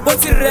support, but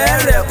it's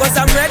rare. Cause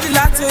I'm ready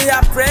to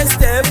ya press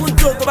the even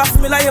though to my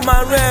family,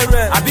 man,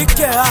 rare. I be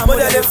care, I'm more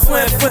than a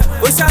friend.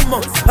 What's your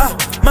mom?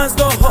 Man's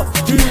no hot.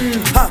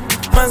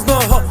 Man's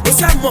no hot. What's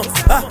your mom?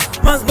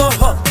 Man's no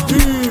hot.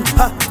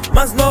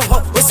 Man's no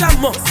hot. What's your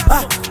mom?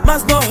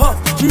 Man's no hot.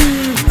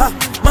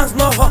 Man's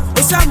no hot.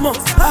 What's your mom?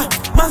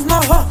 Man's no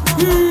hot.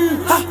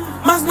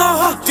 Man's no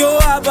hot.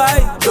 Joe Abai.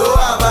 Joe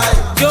Abai.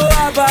 Joe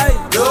Abai.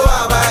 Joe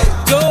Abai.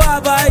 Joe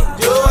Abai.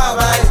 Joe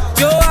Abai.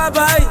 Joe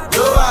Abai.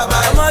 Joe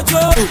Abai. I'm a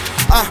Joe.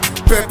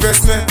 Pepper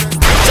snake.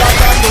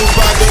 Shout out to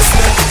Bado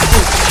snake.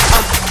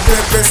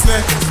 Pepper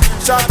snake.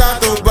 Shout out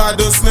to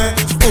Bado snake.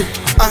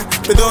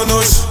 They don't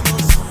know shit.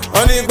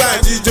 Only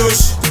Banji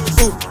Josh.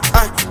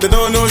 They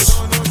don't know shit.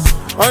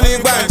 Only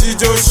Banji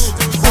Josh.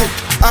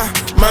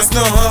 Mas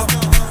no ho.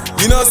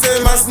 You know say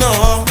mas no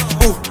ho.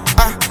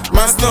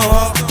 Mas no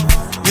ho.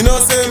 You know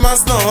say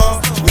mas no ho.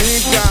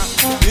 Nigga,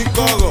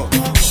 Nikoro.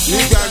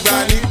 Nigga,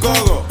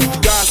 Nikoro.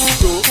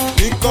 Gasto,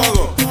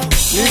 Nikoro.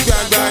 Nigga,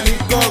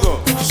 Nikoro.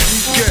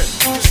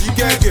 She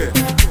get.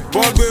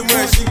 Bogwe mwe,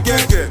 she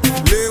get.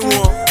 Le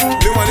one,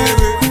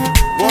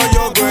 boy,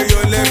 yo go, yo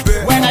lebe.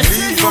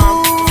 Leave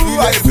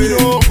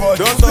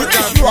don't touch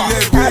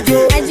that,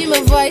 I do my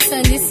voice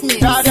on this mix.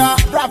 Dada,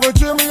 bravo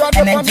Jimmy, you're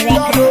the one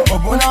you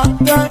Obuna,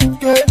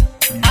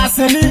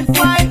 Aseni,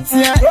 fight,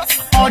 yeah.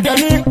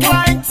 Ordeni,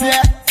 fight,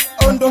 yeah.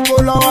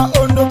 Ondokolawa,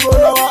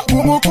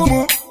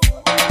 kumu.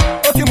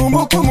 Oti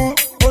kumu.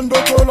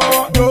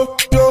 Ondokolawa, do,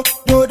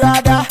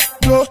 dada.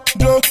 Do,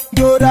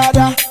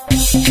 dada.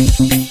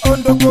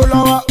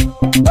 Ondokolawa,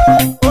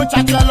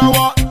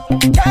 ochachalawa.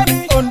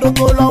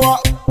 Ondokolawa,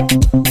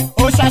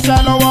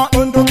 ochachalawa.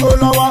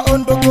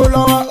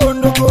 Ondokolawa.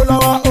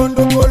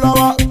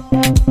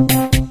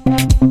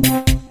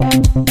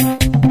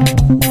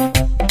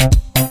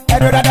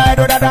 Edo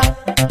dada.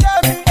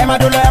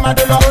 Emadolo,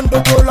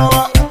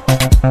 ondokolawa.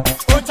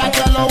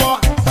 Ochachalawa.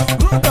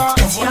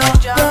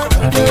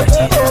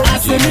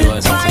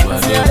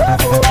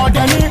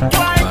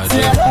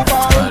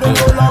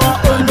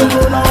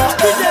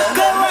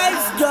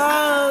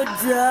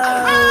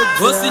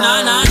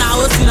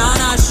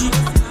 Osinana, she.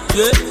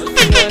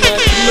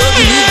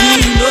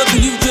 No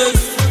believe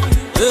Jesus.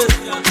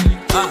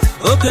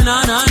 Okay, na,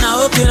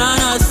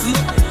 see.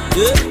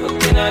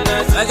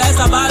 I guess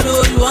about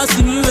you want to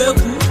see me real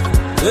cool.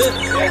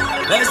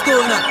 Let's go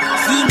now.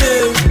 See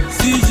Mary,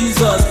 see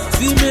Jesus.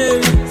 See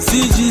Mary,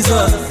 see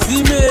Jesus.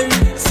 See Mary,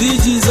 see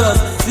Jesus.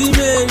 See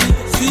Mary,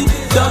 see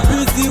the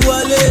pretty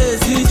Wale.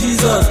 See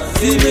Jesus.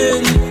 See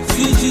Mary,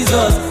 see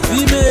Jesus.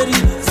 See Mary,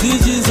 see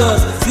Jesus.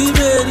 See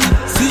Mary,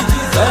 see Jesus.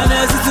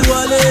 And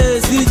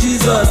Wale. See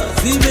Jesus.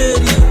 See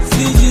Mary,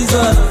 see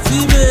Jesus.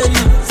 See Mary,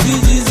 see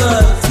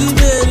Jesus. See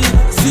Mary,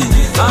 see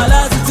Jesus.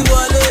 Allah see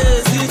Wale.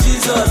 See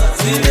Jesus.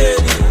 See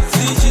Mary,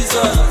 see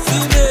Jesus.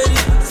 See Mary,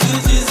 see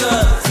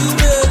Jesus. See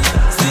Mary,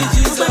 see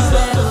Jesus.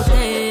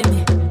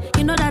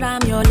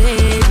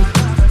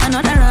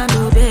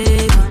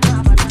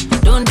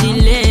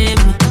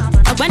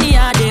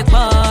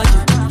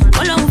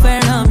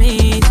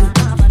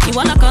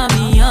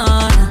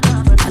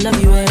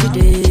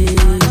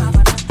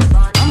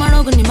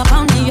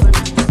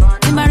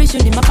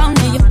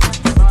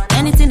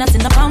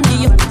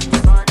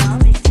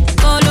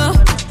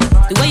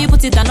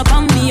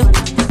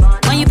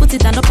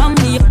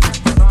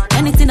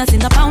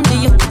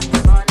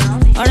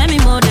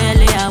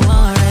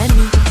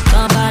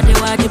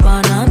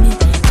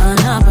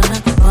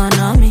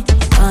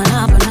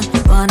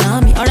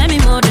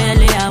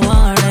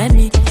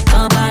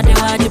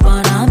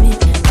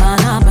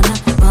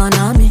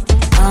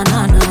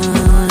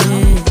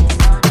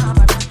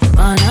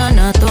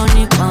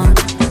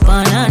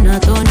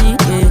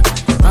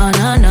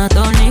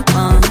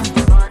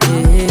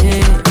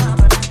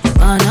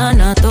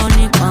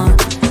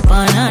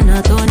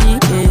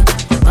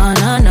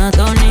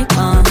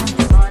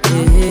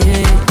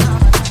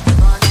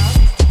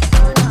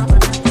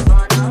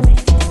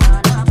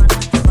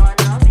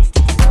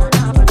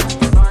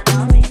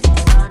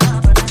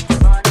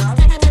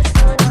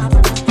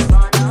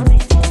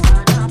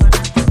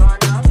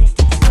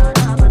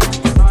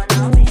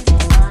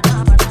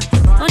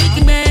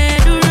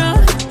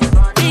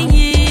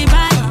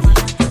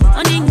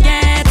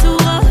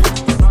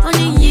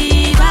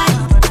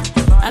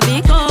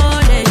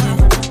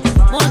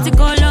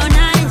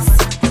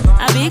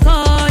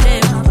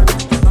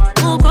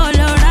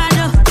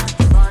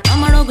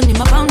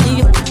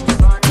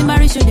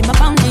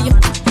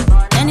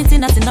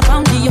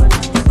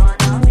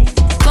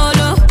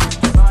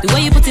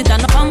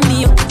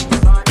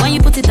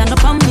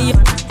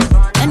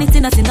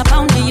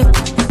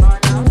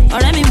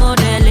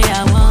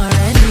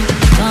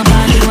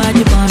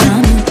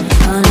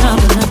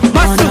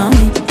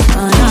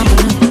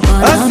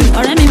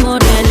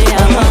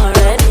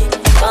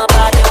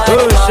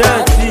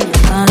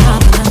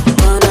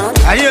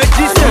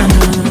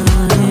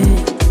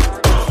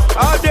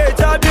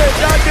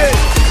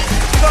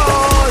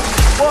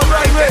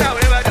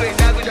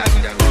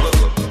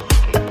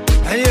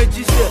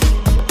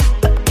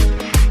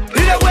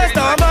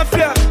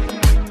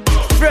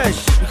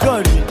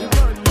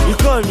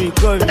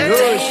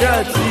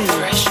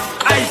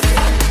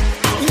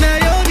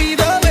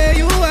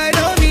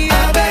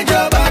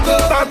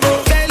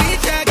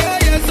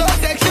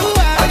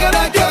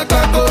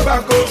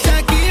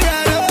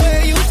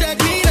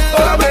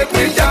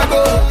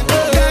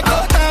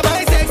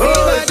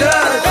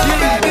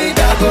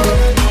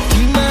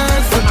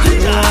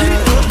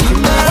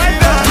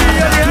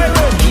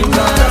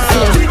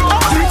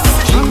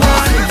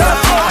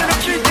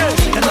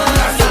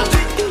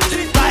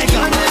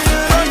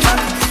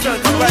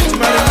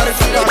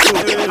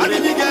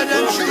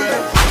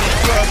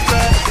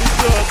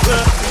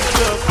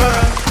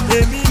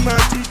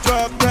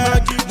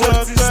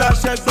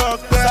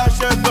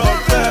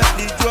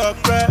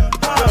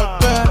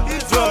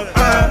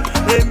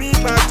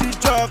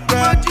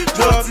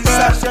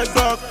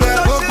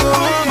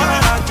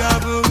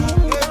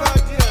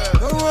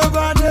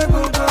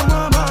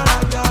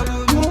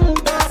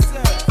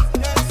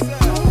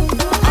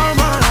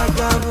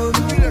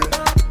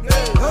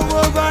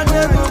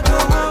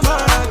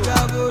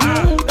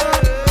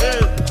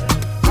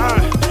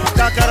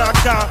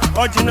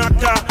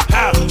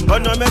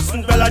 ọ̀nà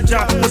mẹ́sùn gbẹ́lájà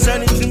kò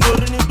sẹ́ni tí mo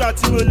rí nígbà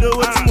tí mo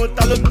lówó tí mo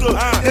ta lóko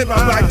ẹ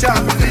bàbá ajá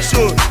big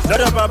show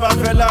lọ́dọ̀ bàbá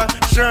fẹ́lá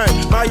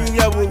shrine máa yí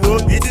yẹ wòwò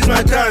it is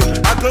my time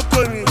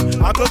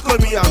àkókò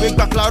mi àmì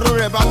gbàkúláró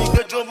rẹ̀ bá mi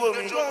gbé jọ́bọ̀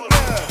mi.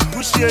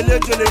 Gúúsì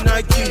eléjòlè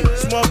Nike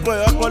small boy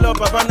ọpọlọ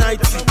bàbá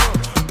 90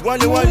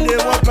 wọ́n lé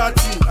wọ́n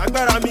pàtì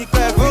agbára mi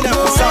pẹ́ fílẹ̀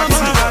fún sáàtì.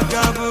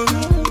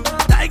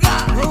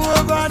 owó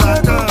bá dé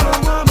kó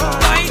mọ́ mọ́.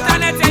 lọ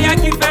íńtánẹ́ẹ̀tì ẹ̀yà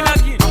kí fẹ́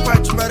lọ́gì. ọ̀pá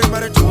ìtú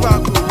mẹ́rẹ̀mẹ́rẹ̀ tó bá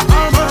kú.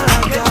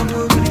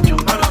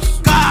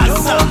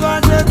 owó bá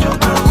dé kó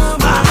mọ́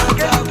mọ́.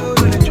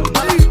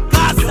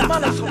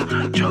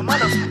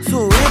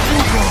 So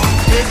Ebugo,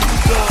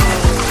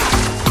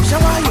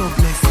 shower your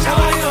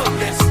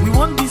blessing. We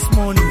want this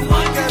money.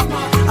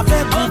 I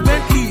fẹ́ bu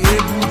Bentley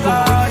Ebugo.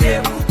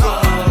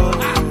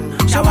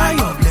 Shower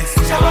your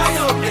blessing.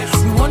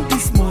 We want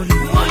this money.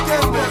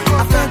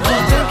 I fẹ́ bu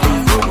Bentley.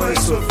 No more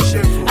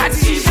insufficient food. Àti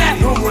ṣiṣẹ́.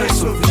 No more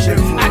insufficient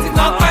food. Àti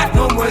kọ́pẹ́.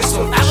 No more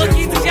insufficient food. Àwọn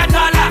kì í ti ṣe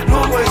dọ́là. No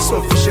more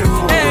insufficient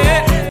food.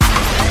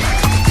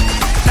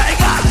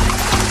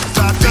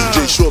 DJ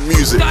Show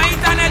Music. Lọ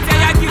íńtánẹ́ẹ̀tì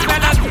ẹ̀yà kí fẹ́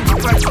lọ́gì.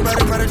 ọ̀pá ìtú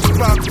mẹ́rẹ̀mẹ́rẹ̀ tó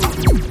bá kú.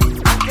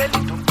 Áńgẹ́lì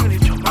tó ń pèlè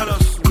jọ má lọ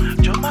sùn,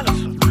 jọ má lọ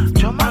sùn,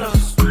 jọ má lọ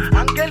sùn.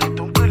 Áńgẹ́lì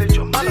tó ń pèlè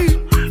jọ má lọ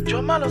sùn, jọ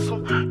má lọ sùn,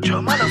 jọ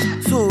má lọ sùn.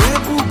 So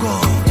Ebugo,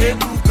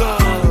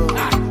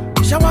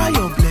 shower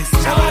your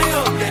blessing.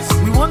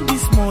 We want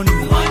this money.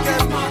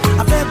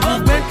 I fẹ́ bu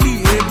Bentley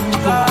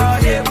Ebugo.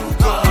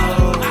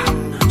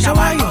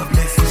 Shower your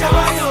blessing.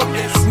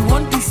 We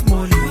want this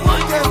money.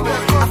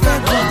 I fẹ́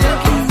bu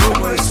Bentley. No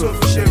more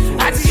insufficient food.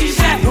 Àti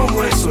ṣiṣẹ́. No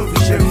more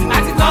insufficient food.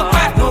 Àti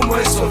kọ́pẹ́. No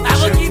more insufficient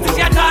Àwọn kì í ti food.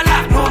 ṣe dọ́là.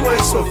 No more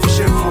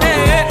insufficient food.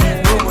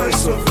 No more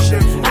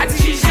insufficient food. Àti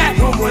ṣiṣẹ́.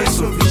 No more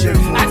insufficient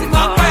food. Àti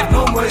kọ́pẹ́. No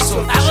more Àwọn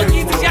insufficient kì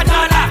í ti food. ṣe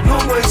dọ́là. No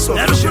more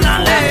insufficient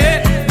food.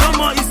 No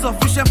more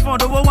insufficient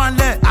fund, owó wà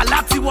ńlẹ̀.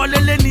 Aláti wọlé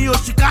lé ní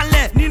oṣù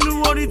kánlẹ̀. Nínú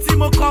orin tí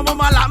mo kọ mo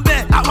máa là ń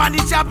bẹ̀. Àwa ní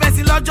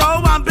chairperson lọ́jọ́ ó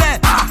wà ń bẹ̀.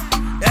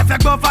 Ẹ fẹ́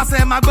gbọ́ fast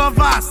ẹ máa gbọ́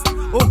fast.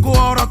 Ògo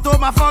ọ̀rọ̀ tó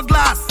máa fọ́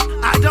glass.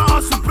 I don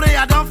hustle pray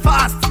I don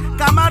fast.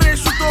 Kàmáre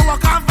ṣu tó wọ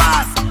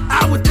canvas.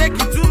 I will take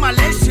you to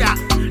Malaysia.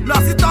 Lọ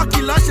sí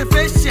Turkey lọ ṣe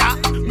facial.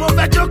 Mo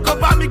fẹ́ jókòó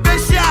bá mi gbé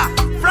ṣíà.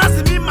 France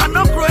mi máa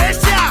ná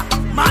Croatia.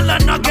 Máa lọ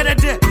ná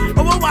gẹ́dẹ́dẹ́.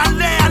 Owó wà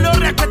ńlẹ̀ aló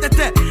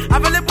rẹpẹtẹtẹ.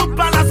 Available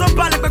balance ó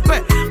balẹ̀ pẹpẹ.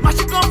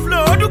 Machine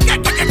flow ó dún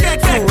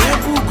kẹ́kẹ́kẹ́kẹ́.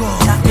 Ebugo.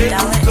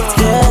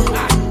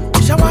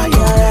 Shower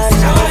your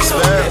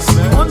blessing.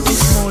 We want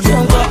this money.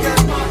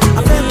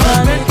 I fẹ́ bu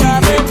Bentley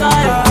Ebugo.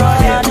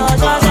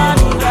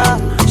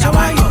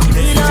 Shower your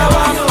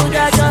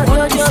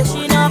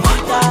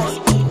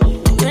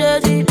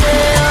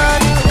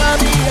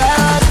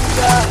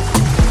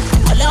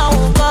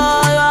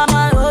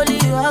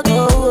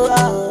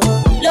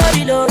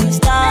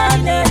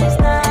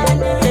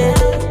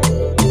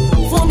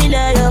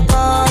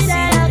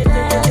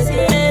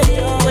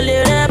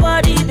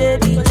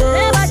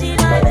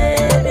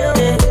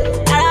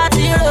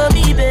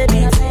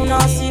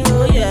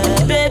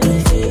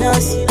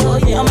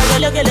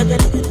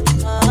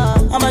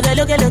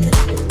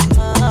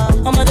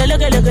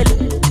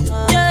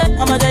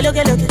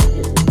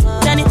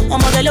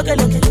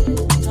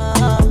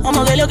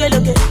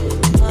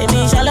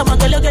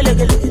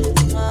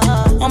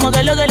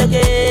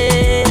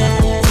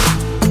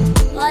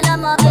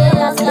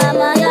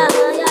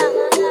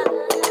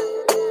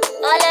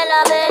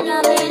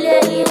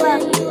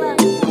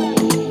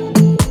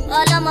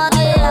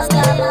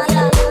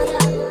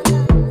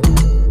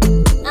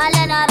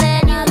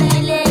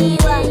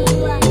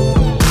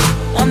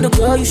I'm the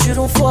girl you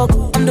shouldn't fuck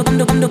with. I'm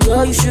the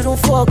girl you shouldn't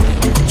fuck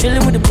with.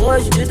 Chilling with the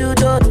boys, you do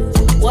that.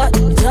 What?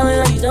 You tell me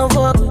that you don't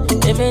fuck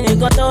with. They mean they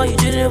got on, you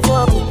didn't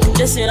fuck with.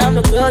 Listen, I'm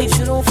the girl you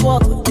shouldn't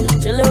fuck with.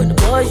 Chilling with the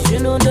boys, you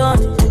shouldn't done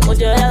this. What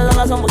the hell am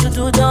I supposed to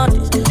do done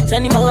this?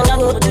 Send him out, I'm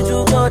going to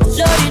do good.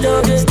 Lordy,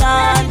 lordy,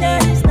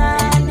 standing.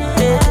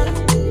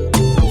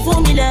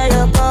 Fool me there,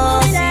 you're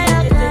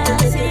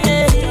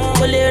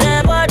pull it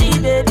red body,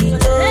 baby.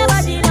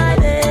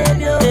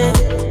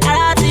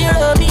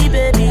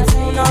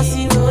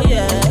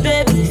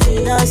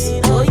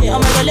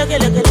 Look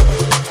at look.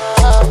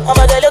 Oh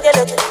my God, look at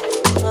look.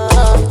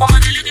 Oh my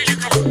God, look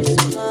at look.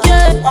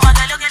 Yeah, oh my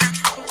God, look at look.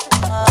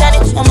 Daddy,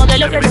 oh my God,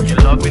 look at look.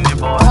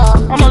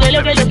 Oh my God,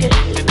 look at look.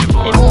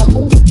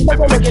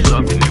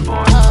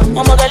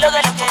 Oh my God, look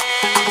at look.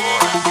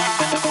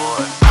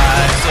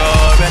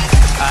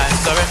 I'm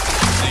sorry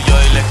to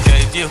your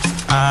elected you.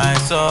 I'm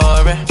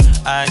sorry,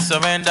 I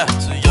surrender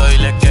to your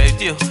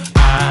elected you.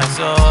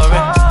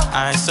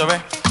 I'm sorry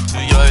to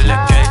your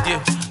elected you.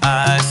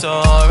 I'm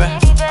sorry,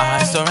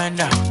 I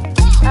surrender.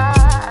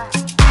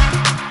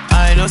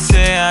 I know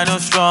say I know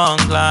strong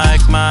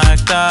like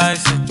Mike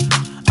Tyson.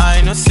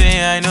 I know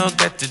say I know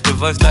get to the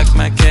voice like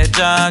Michael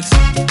Jackson.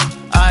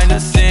 I know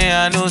say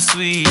I know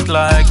sweet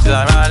like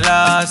Zara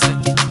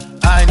Larson.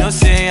 I know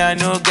say I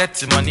know get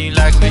the money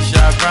like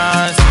Michelle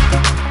Branson.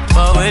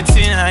 But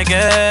waiting I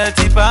get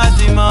it pass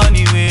the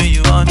money where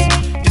you want.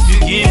 If you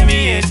give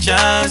me a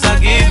chance, I'll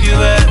give you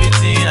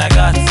everything I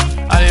got.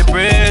 I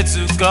pray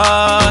to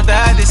God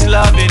that this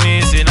loving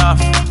is enough.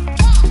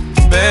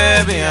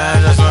 Baby, I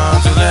just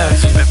want to let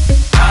you.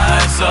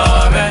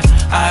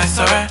 I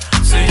surrender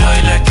to your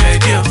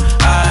electric you.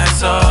 I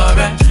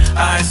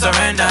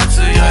surrender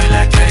to your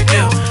electric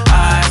you.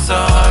 I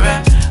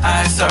surrender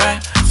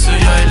to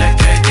your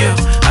electric you.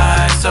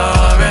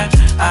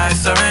 I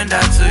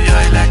surrender to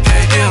your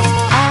electric you.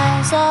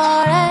 I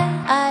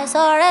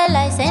sorry,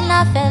 like saying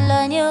I fell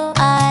on you.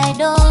 I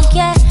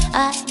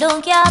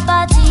don't care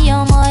about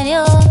your money.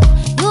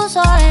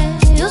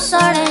 You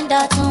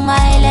surrender to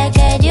my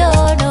electric you.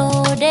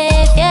 No,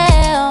 they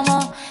fear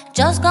more.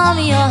 Just call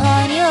me your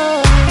honey.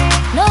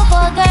 No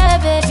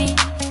forget, baby.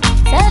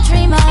 Set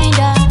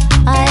reminder.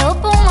 I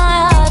open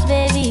my heart,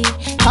 baby.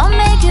 Come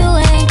make you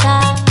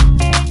enter.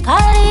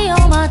 Carry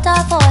your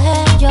matter for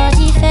head, your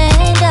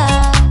defender.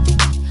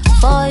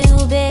 For you,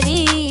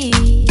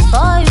 baby.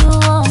 For you,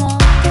 mama.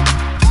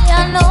 I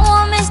know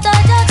Mr.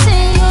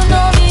 Jackson, you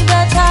know me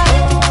better.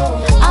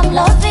 I'm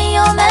loving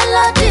your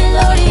melody,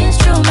 Lord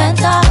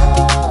instrumental.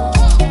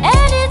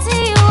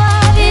 Anything you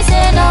have, you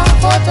say no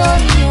photo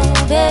me,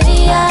 baby.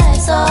 I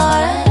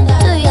surrender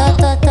to your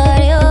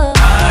tutorial. I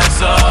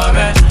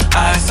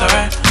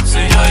surrender to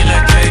your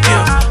electric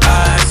you.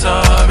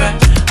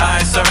 I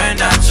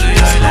surrender to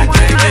your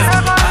electric you.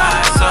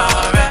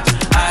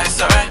 I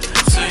surrender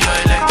to your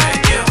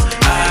electric you.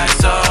 I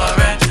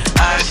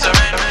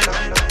surrender.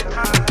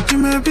 You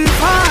may be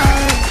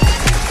fine,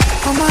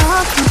 but my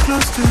heart too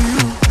close to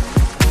you.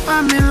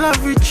 I'm in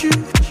love with you.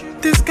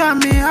 This got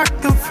me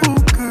acting fool,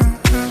 girl.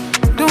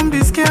 Don't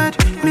be scared,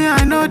 me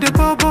I know the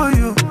bubble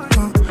you.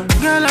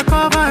 Girl, I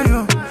cover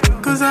you,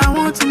 cause I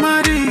want to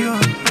marry you.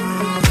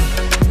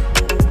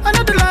 I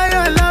know the lie,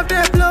 your love,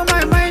 they blow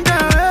my mind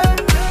away.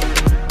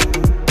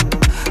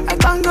 I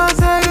can't go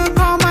say you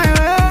come my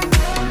way.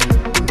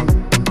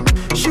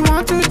 She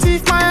want to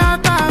teach my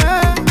heart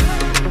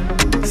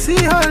away.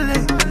 See, ole,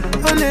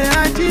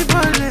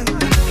 ajibole.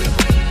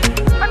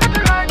 I know the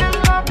lie, your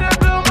love, they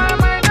blow my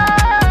mind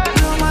away.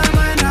 Blow my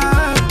mind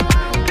away.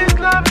 This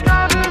love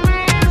driving me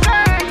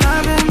insane.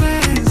 Driving me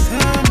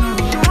insane.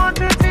 She want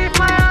to teach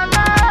my heart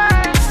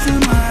away. See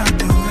my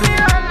heart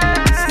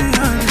away. See,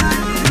 ole.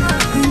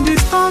 In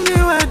this stormy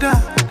weather,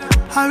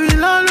 I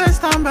will always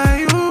stand by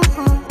you.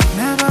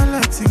 Never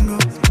letting go,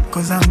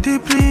 cause I'm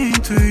deeply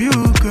into you,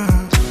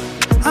 girl.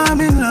 I'm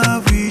in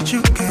love with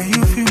you, can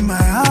you feel my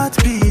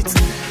heartbeat?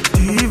 Do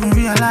you even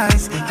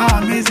realize how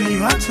amazing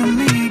you are to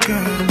me,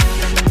 girl?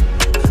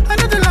 I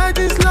know the light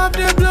is love,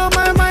 they blow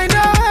my mind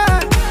away.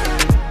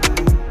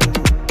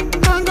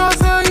 Can't go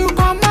say you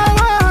come my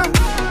way.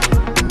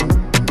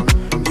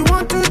 You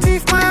want to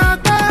thief my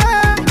heart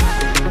away.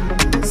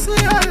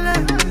 See, ole,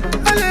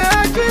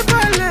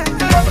 ajibole.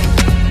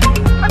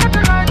 I know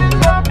the light is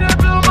love, they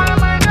blow my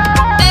mind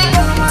away.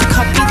 To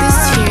copy this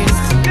tune,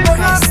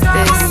 press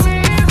this.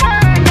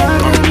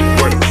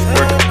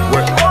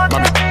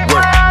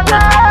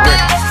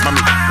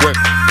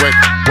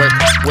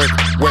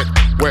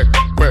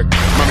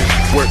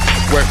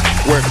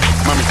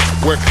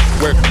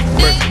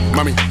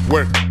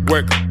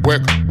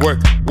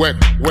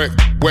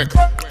 Work.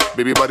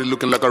 Baby body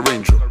looking like a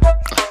ranger,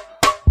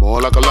 more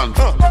like a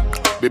lantern.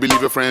 Baby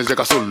leave your friends like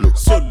a solo.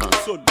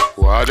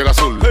 Why like a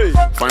solo?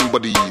 Fine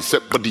body,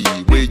 set body,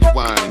 where you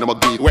wine? I'ma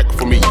get work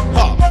for me.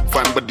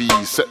 Fine body,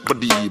 set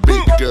body,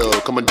 baby girl,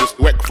 come and just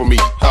work for me.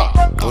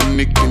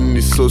 Onikin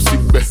is so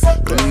sibe,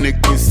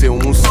 onikin se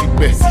un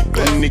sibe,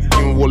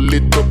 onikin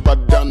wallet up a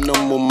dana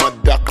mo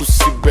madaku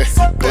sibe.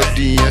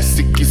 Body and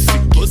siki,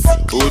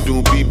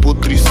 odun people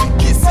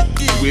 360.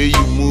 Where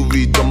you move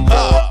it,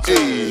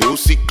 hey, oh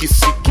siki.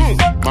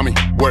 Mommy,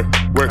 work,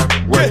 mommy,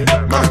 work,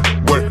 mommy,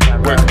 work.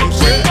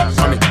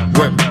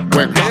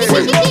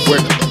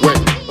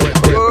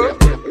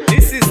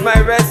 This is my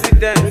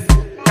residence.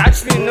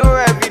 Catch me, no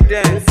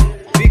evidence.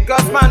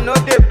 Because man, no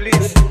they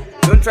bleach.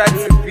 Don't try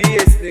to be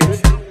a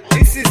snitch.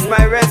 This is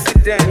my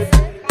residence.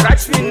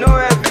 Catch me, no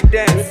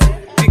evidence.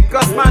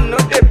 Because man, no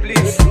they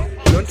bleach.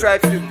 Don't try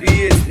to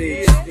be a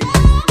snitch.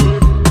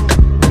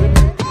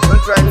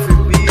 Don't try to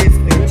be a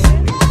snitch.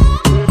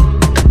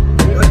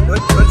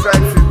 Don't try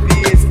to be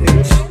a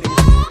snitch.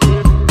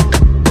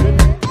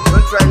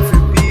 Don't try to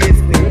be a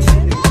snitch.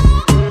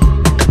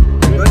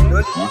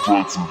 Don't try to be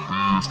a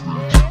snitch.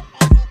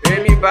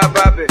 Remy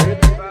Bababe,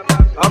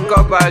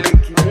 Uncle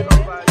Baliki,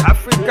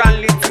 African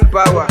little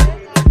power,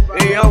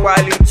 Eyan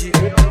Waliji,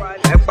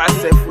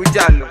 Epase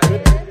Fujalo,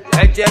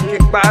 Eje ki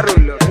paro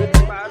lo,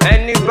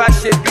 Eni ba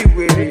se bi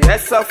were, e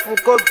so fun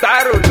ko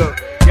gbaro lo,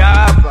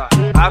 Yaba,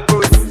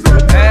 Akosi,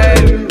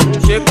 Elu,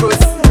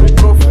 Shekosi,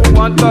 ko fun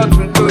won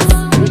totun tosi,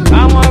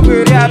 awon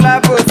were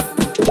alabosi.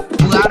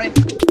 Buhari,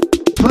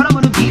 bora mo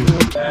no bigo,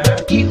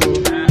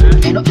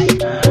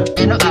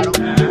 eno aro,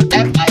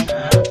 F.I.,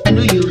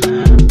 eno you,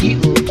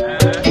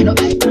 eno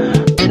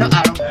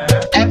aro,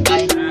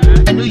 F.I.,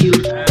 eno you,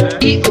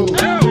 E.O.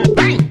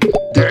 Bang!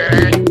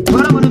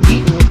 Bora mo no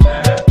bigo,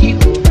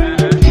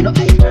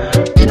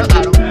 eno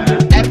aro,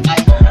 F.I.,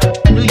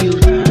 eno you,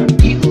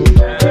 E.O.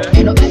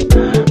 Eno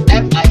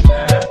F.I.,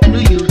 eno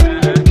you,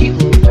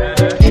 E.O.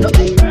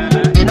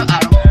 Eno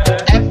aro,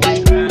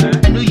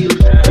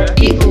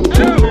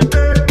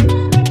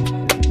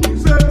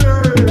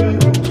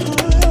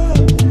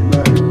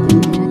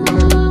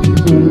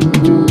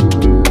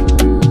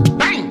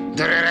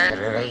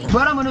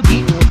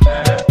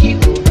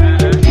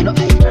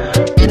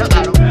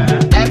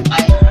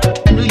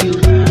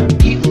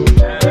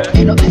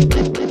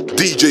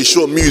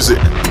 Show Music.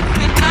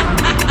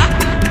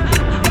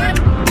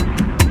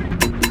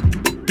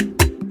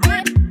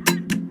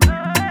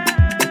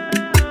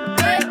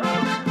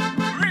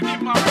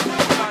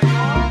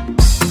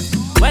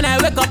 When I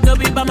wake up, no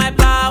be by my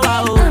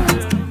power,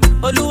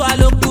 oh. Oluwa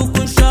lo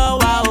kukun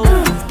showa,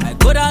 oh. I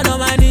go down on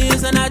my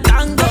knees and I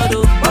thank God,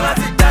 oh.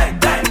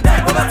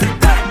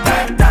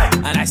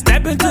 And I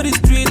step into the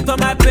street for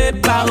my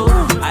paper,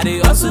 oh. I dey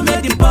also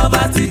make the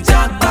poverty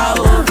japa,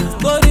 oh.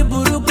 Go the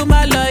buruku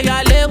my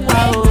lawyer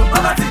lewa, oh.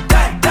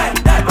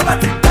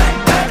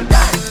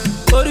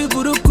 Go the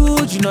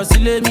buruku jino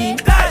sile mi.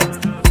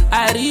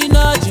 I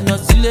rino jino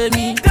sile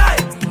mi.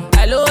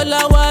 I lo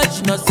lawa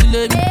jino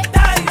sile mi.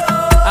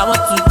 I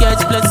want to get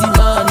plenty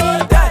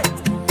money.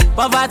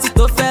 Poverty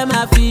to fair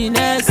my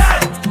finesse.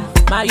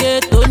 My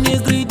yet to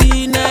need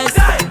greediness.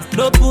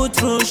 No put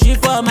through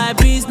shit for my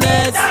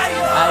business.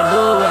 I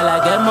know well I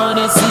get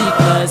money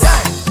sickness.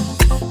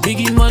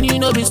 Biggie money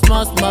no be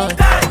small.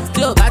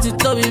 Still got it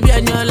to be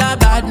and you're la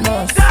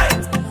badness.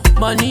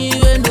 Money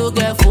we no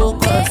get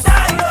focus.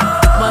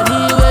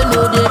 Money we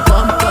no dey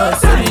pump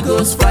us. Holy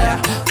Ghost fire,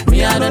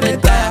 me I know the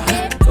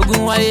tire.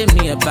 Ogun waye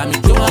me about me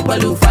jo wan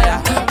pẹ̀lú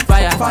fire.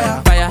 Fire,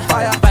 fire, fire,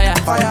 fire, fire,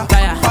 fire,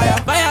 fire,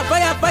 fire, fire,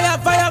 fire,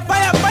 fire, fire,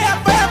 fire, fire,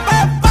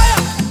 fire, fire.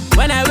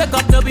 When I wake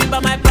up, no be by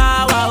my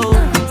power, oh.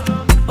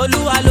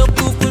 Oluwa lo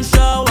kukun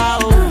showa,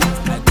 oh.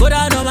 I go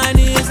down on my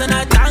knees and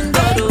I thank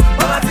God, oh.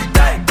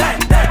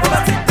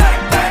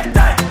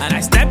 And I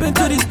step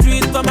into the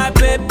street for my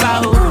paper,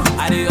 oh.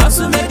 I dey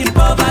also make the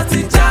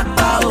poverty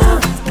japa, oh.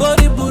 Go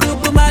the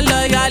buruku my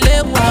lawyer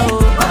lewa, oh.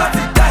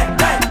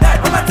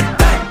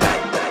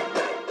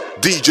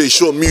 DJ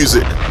Show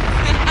Music.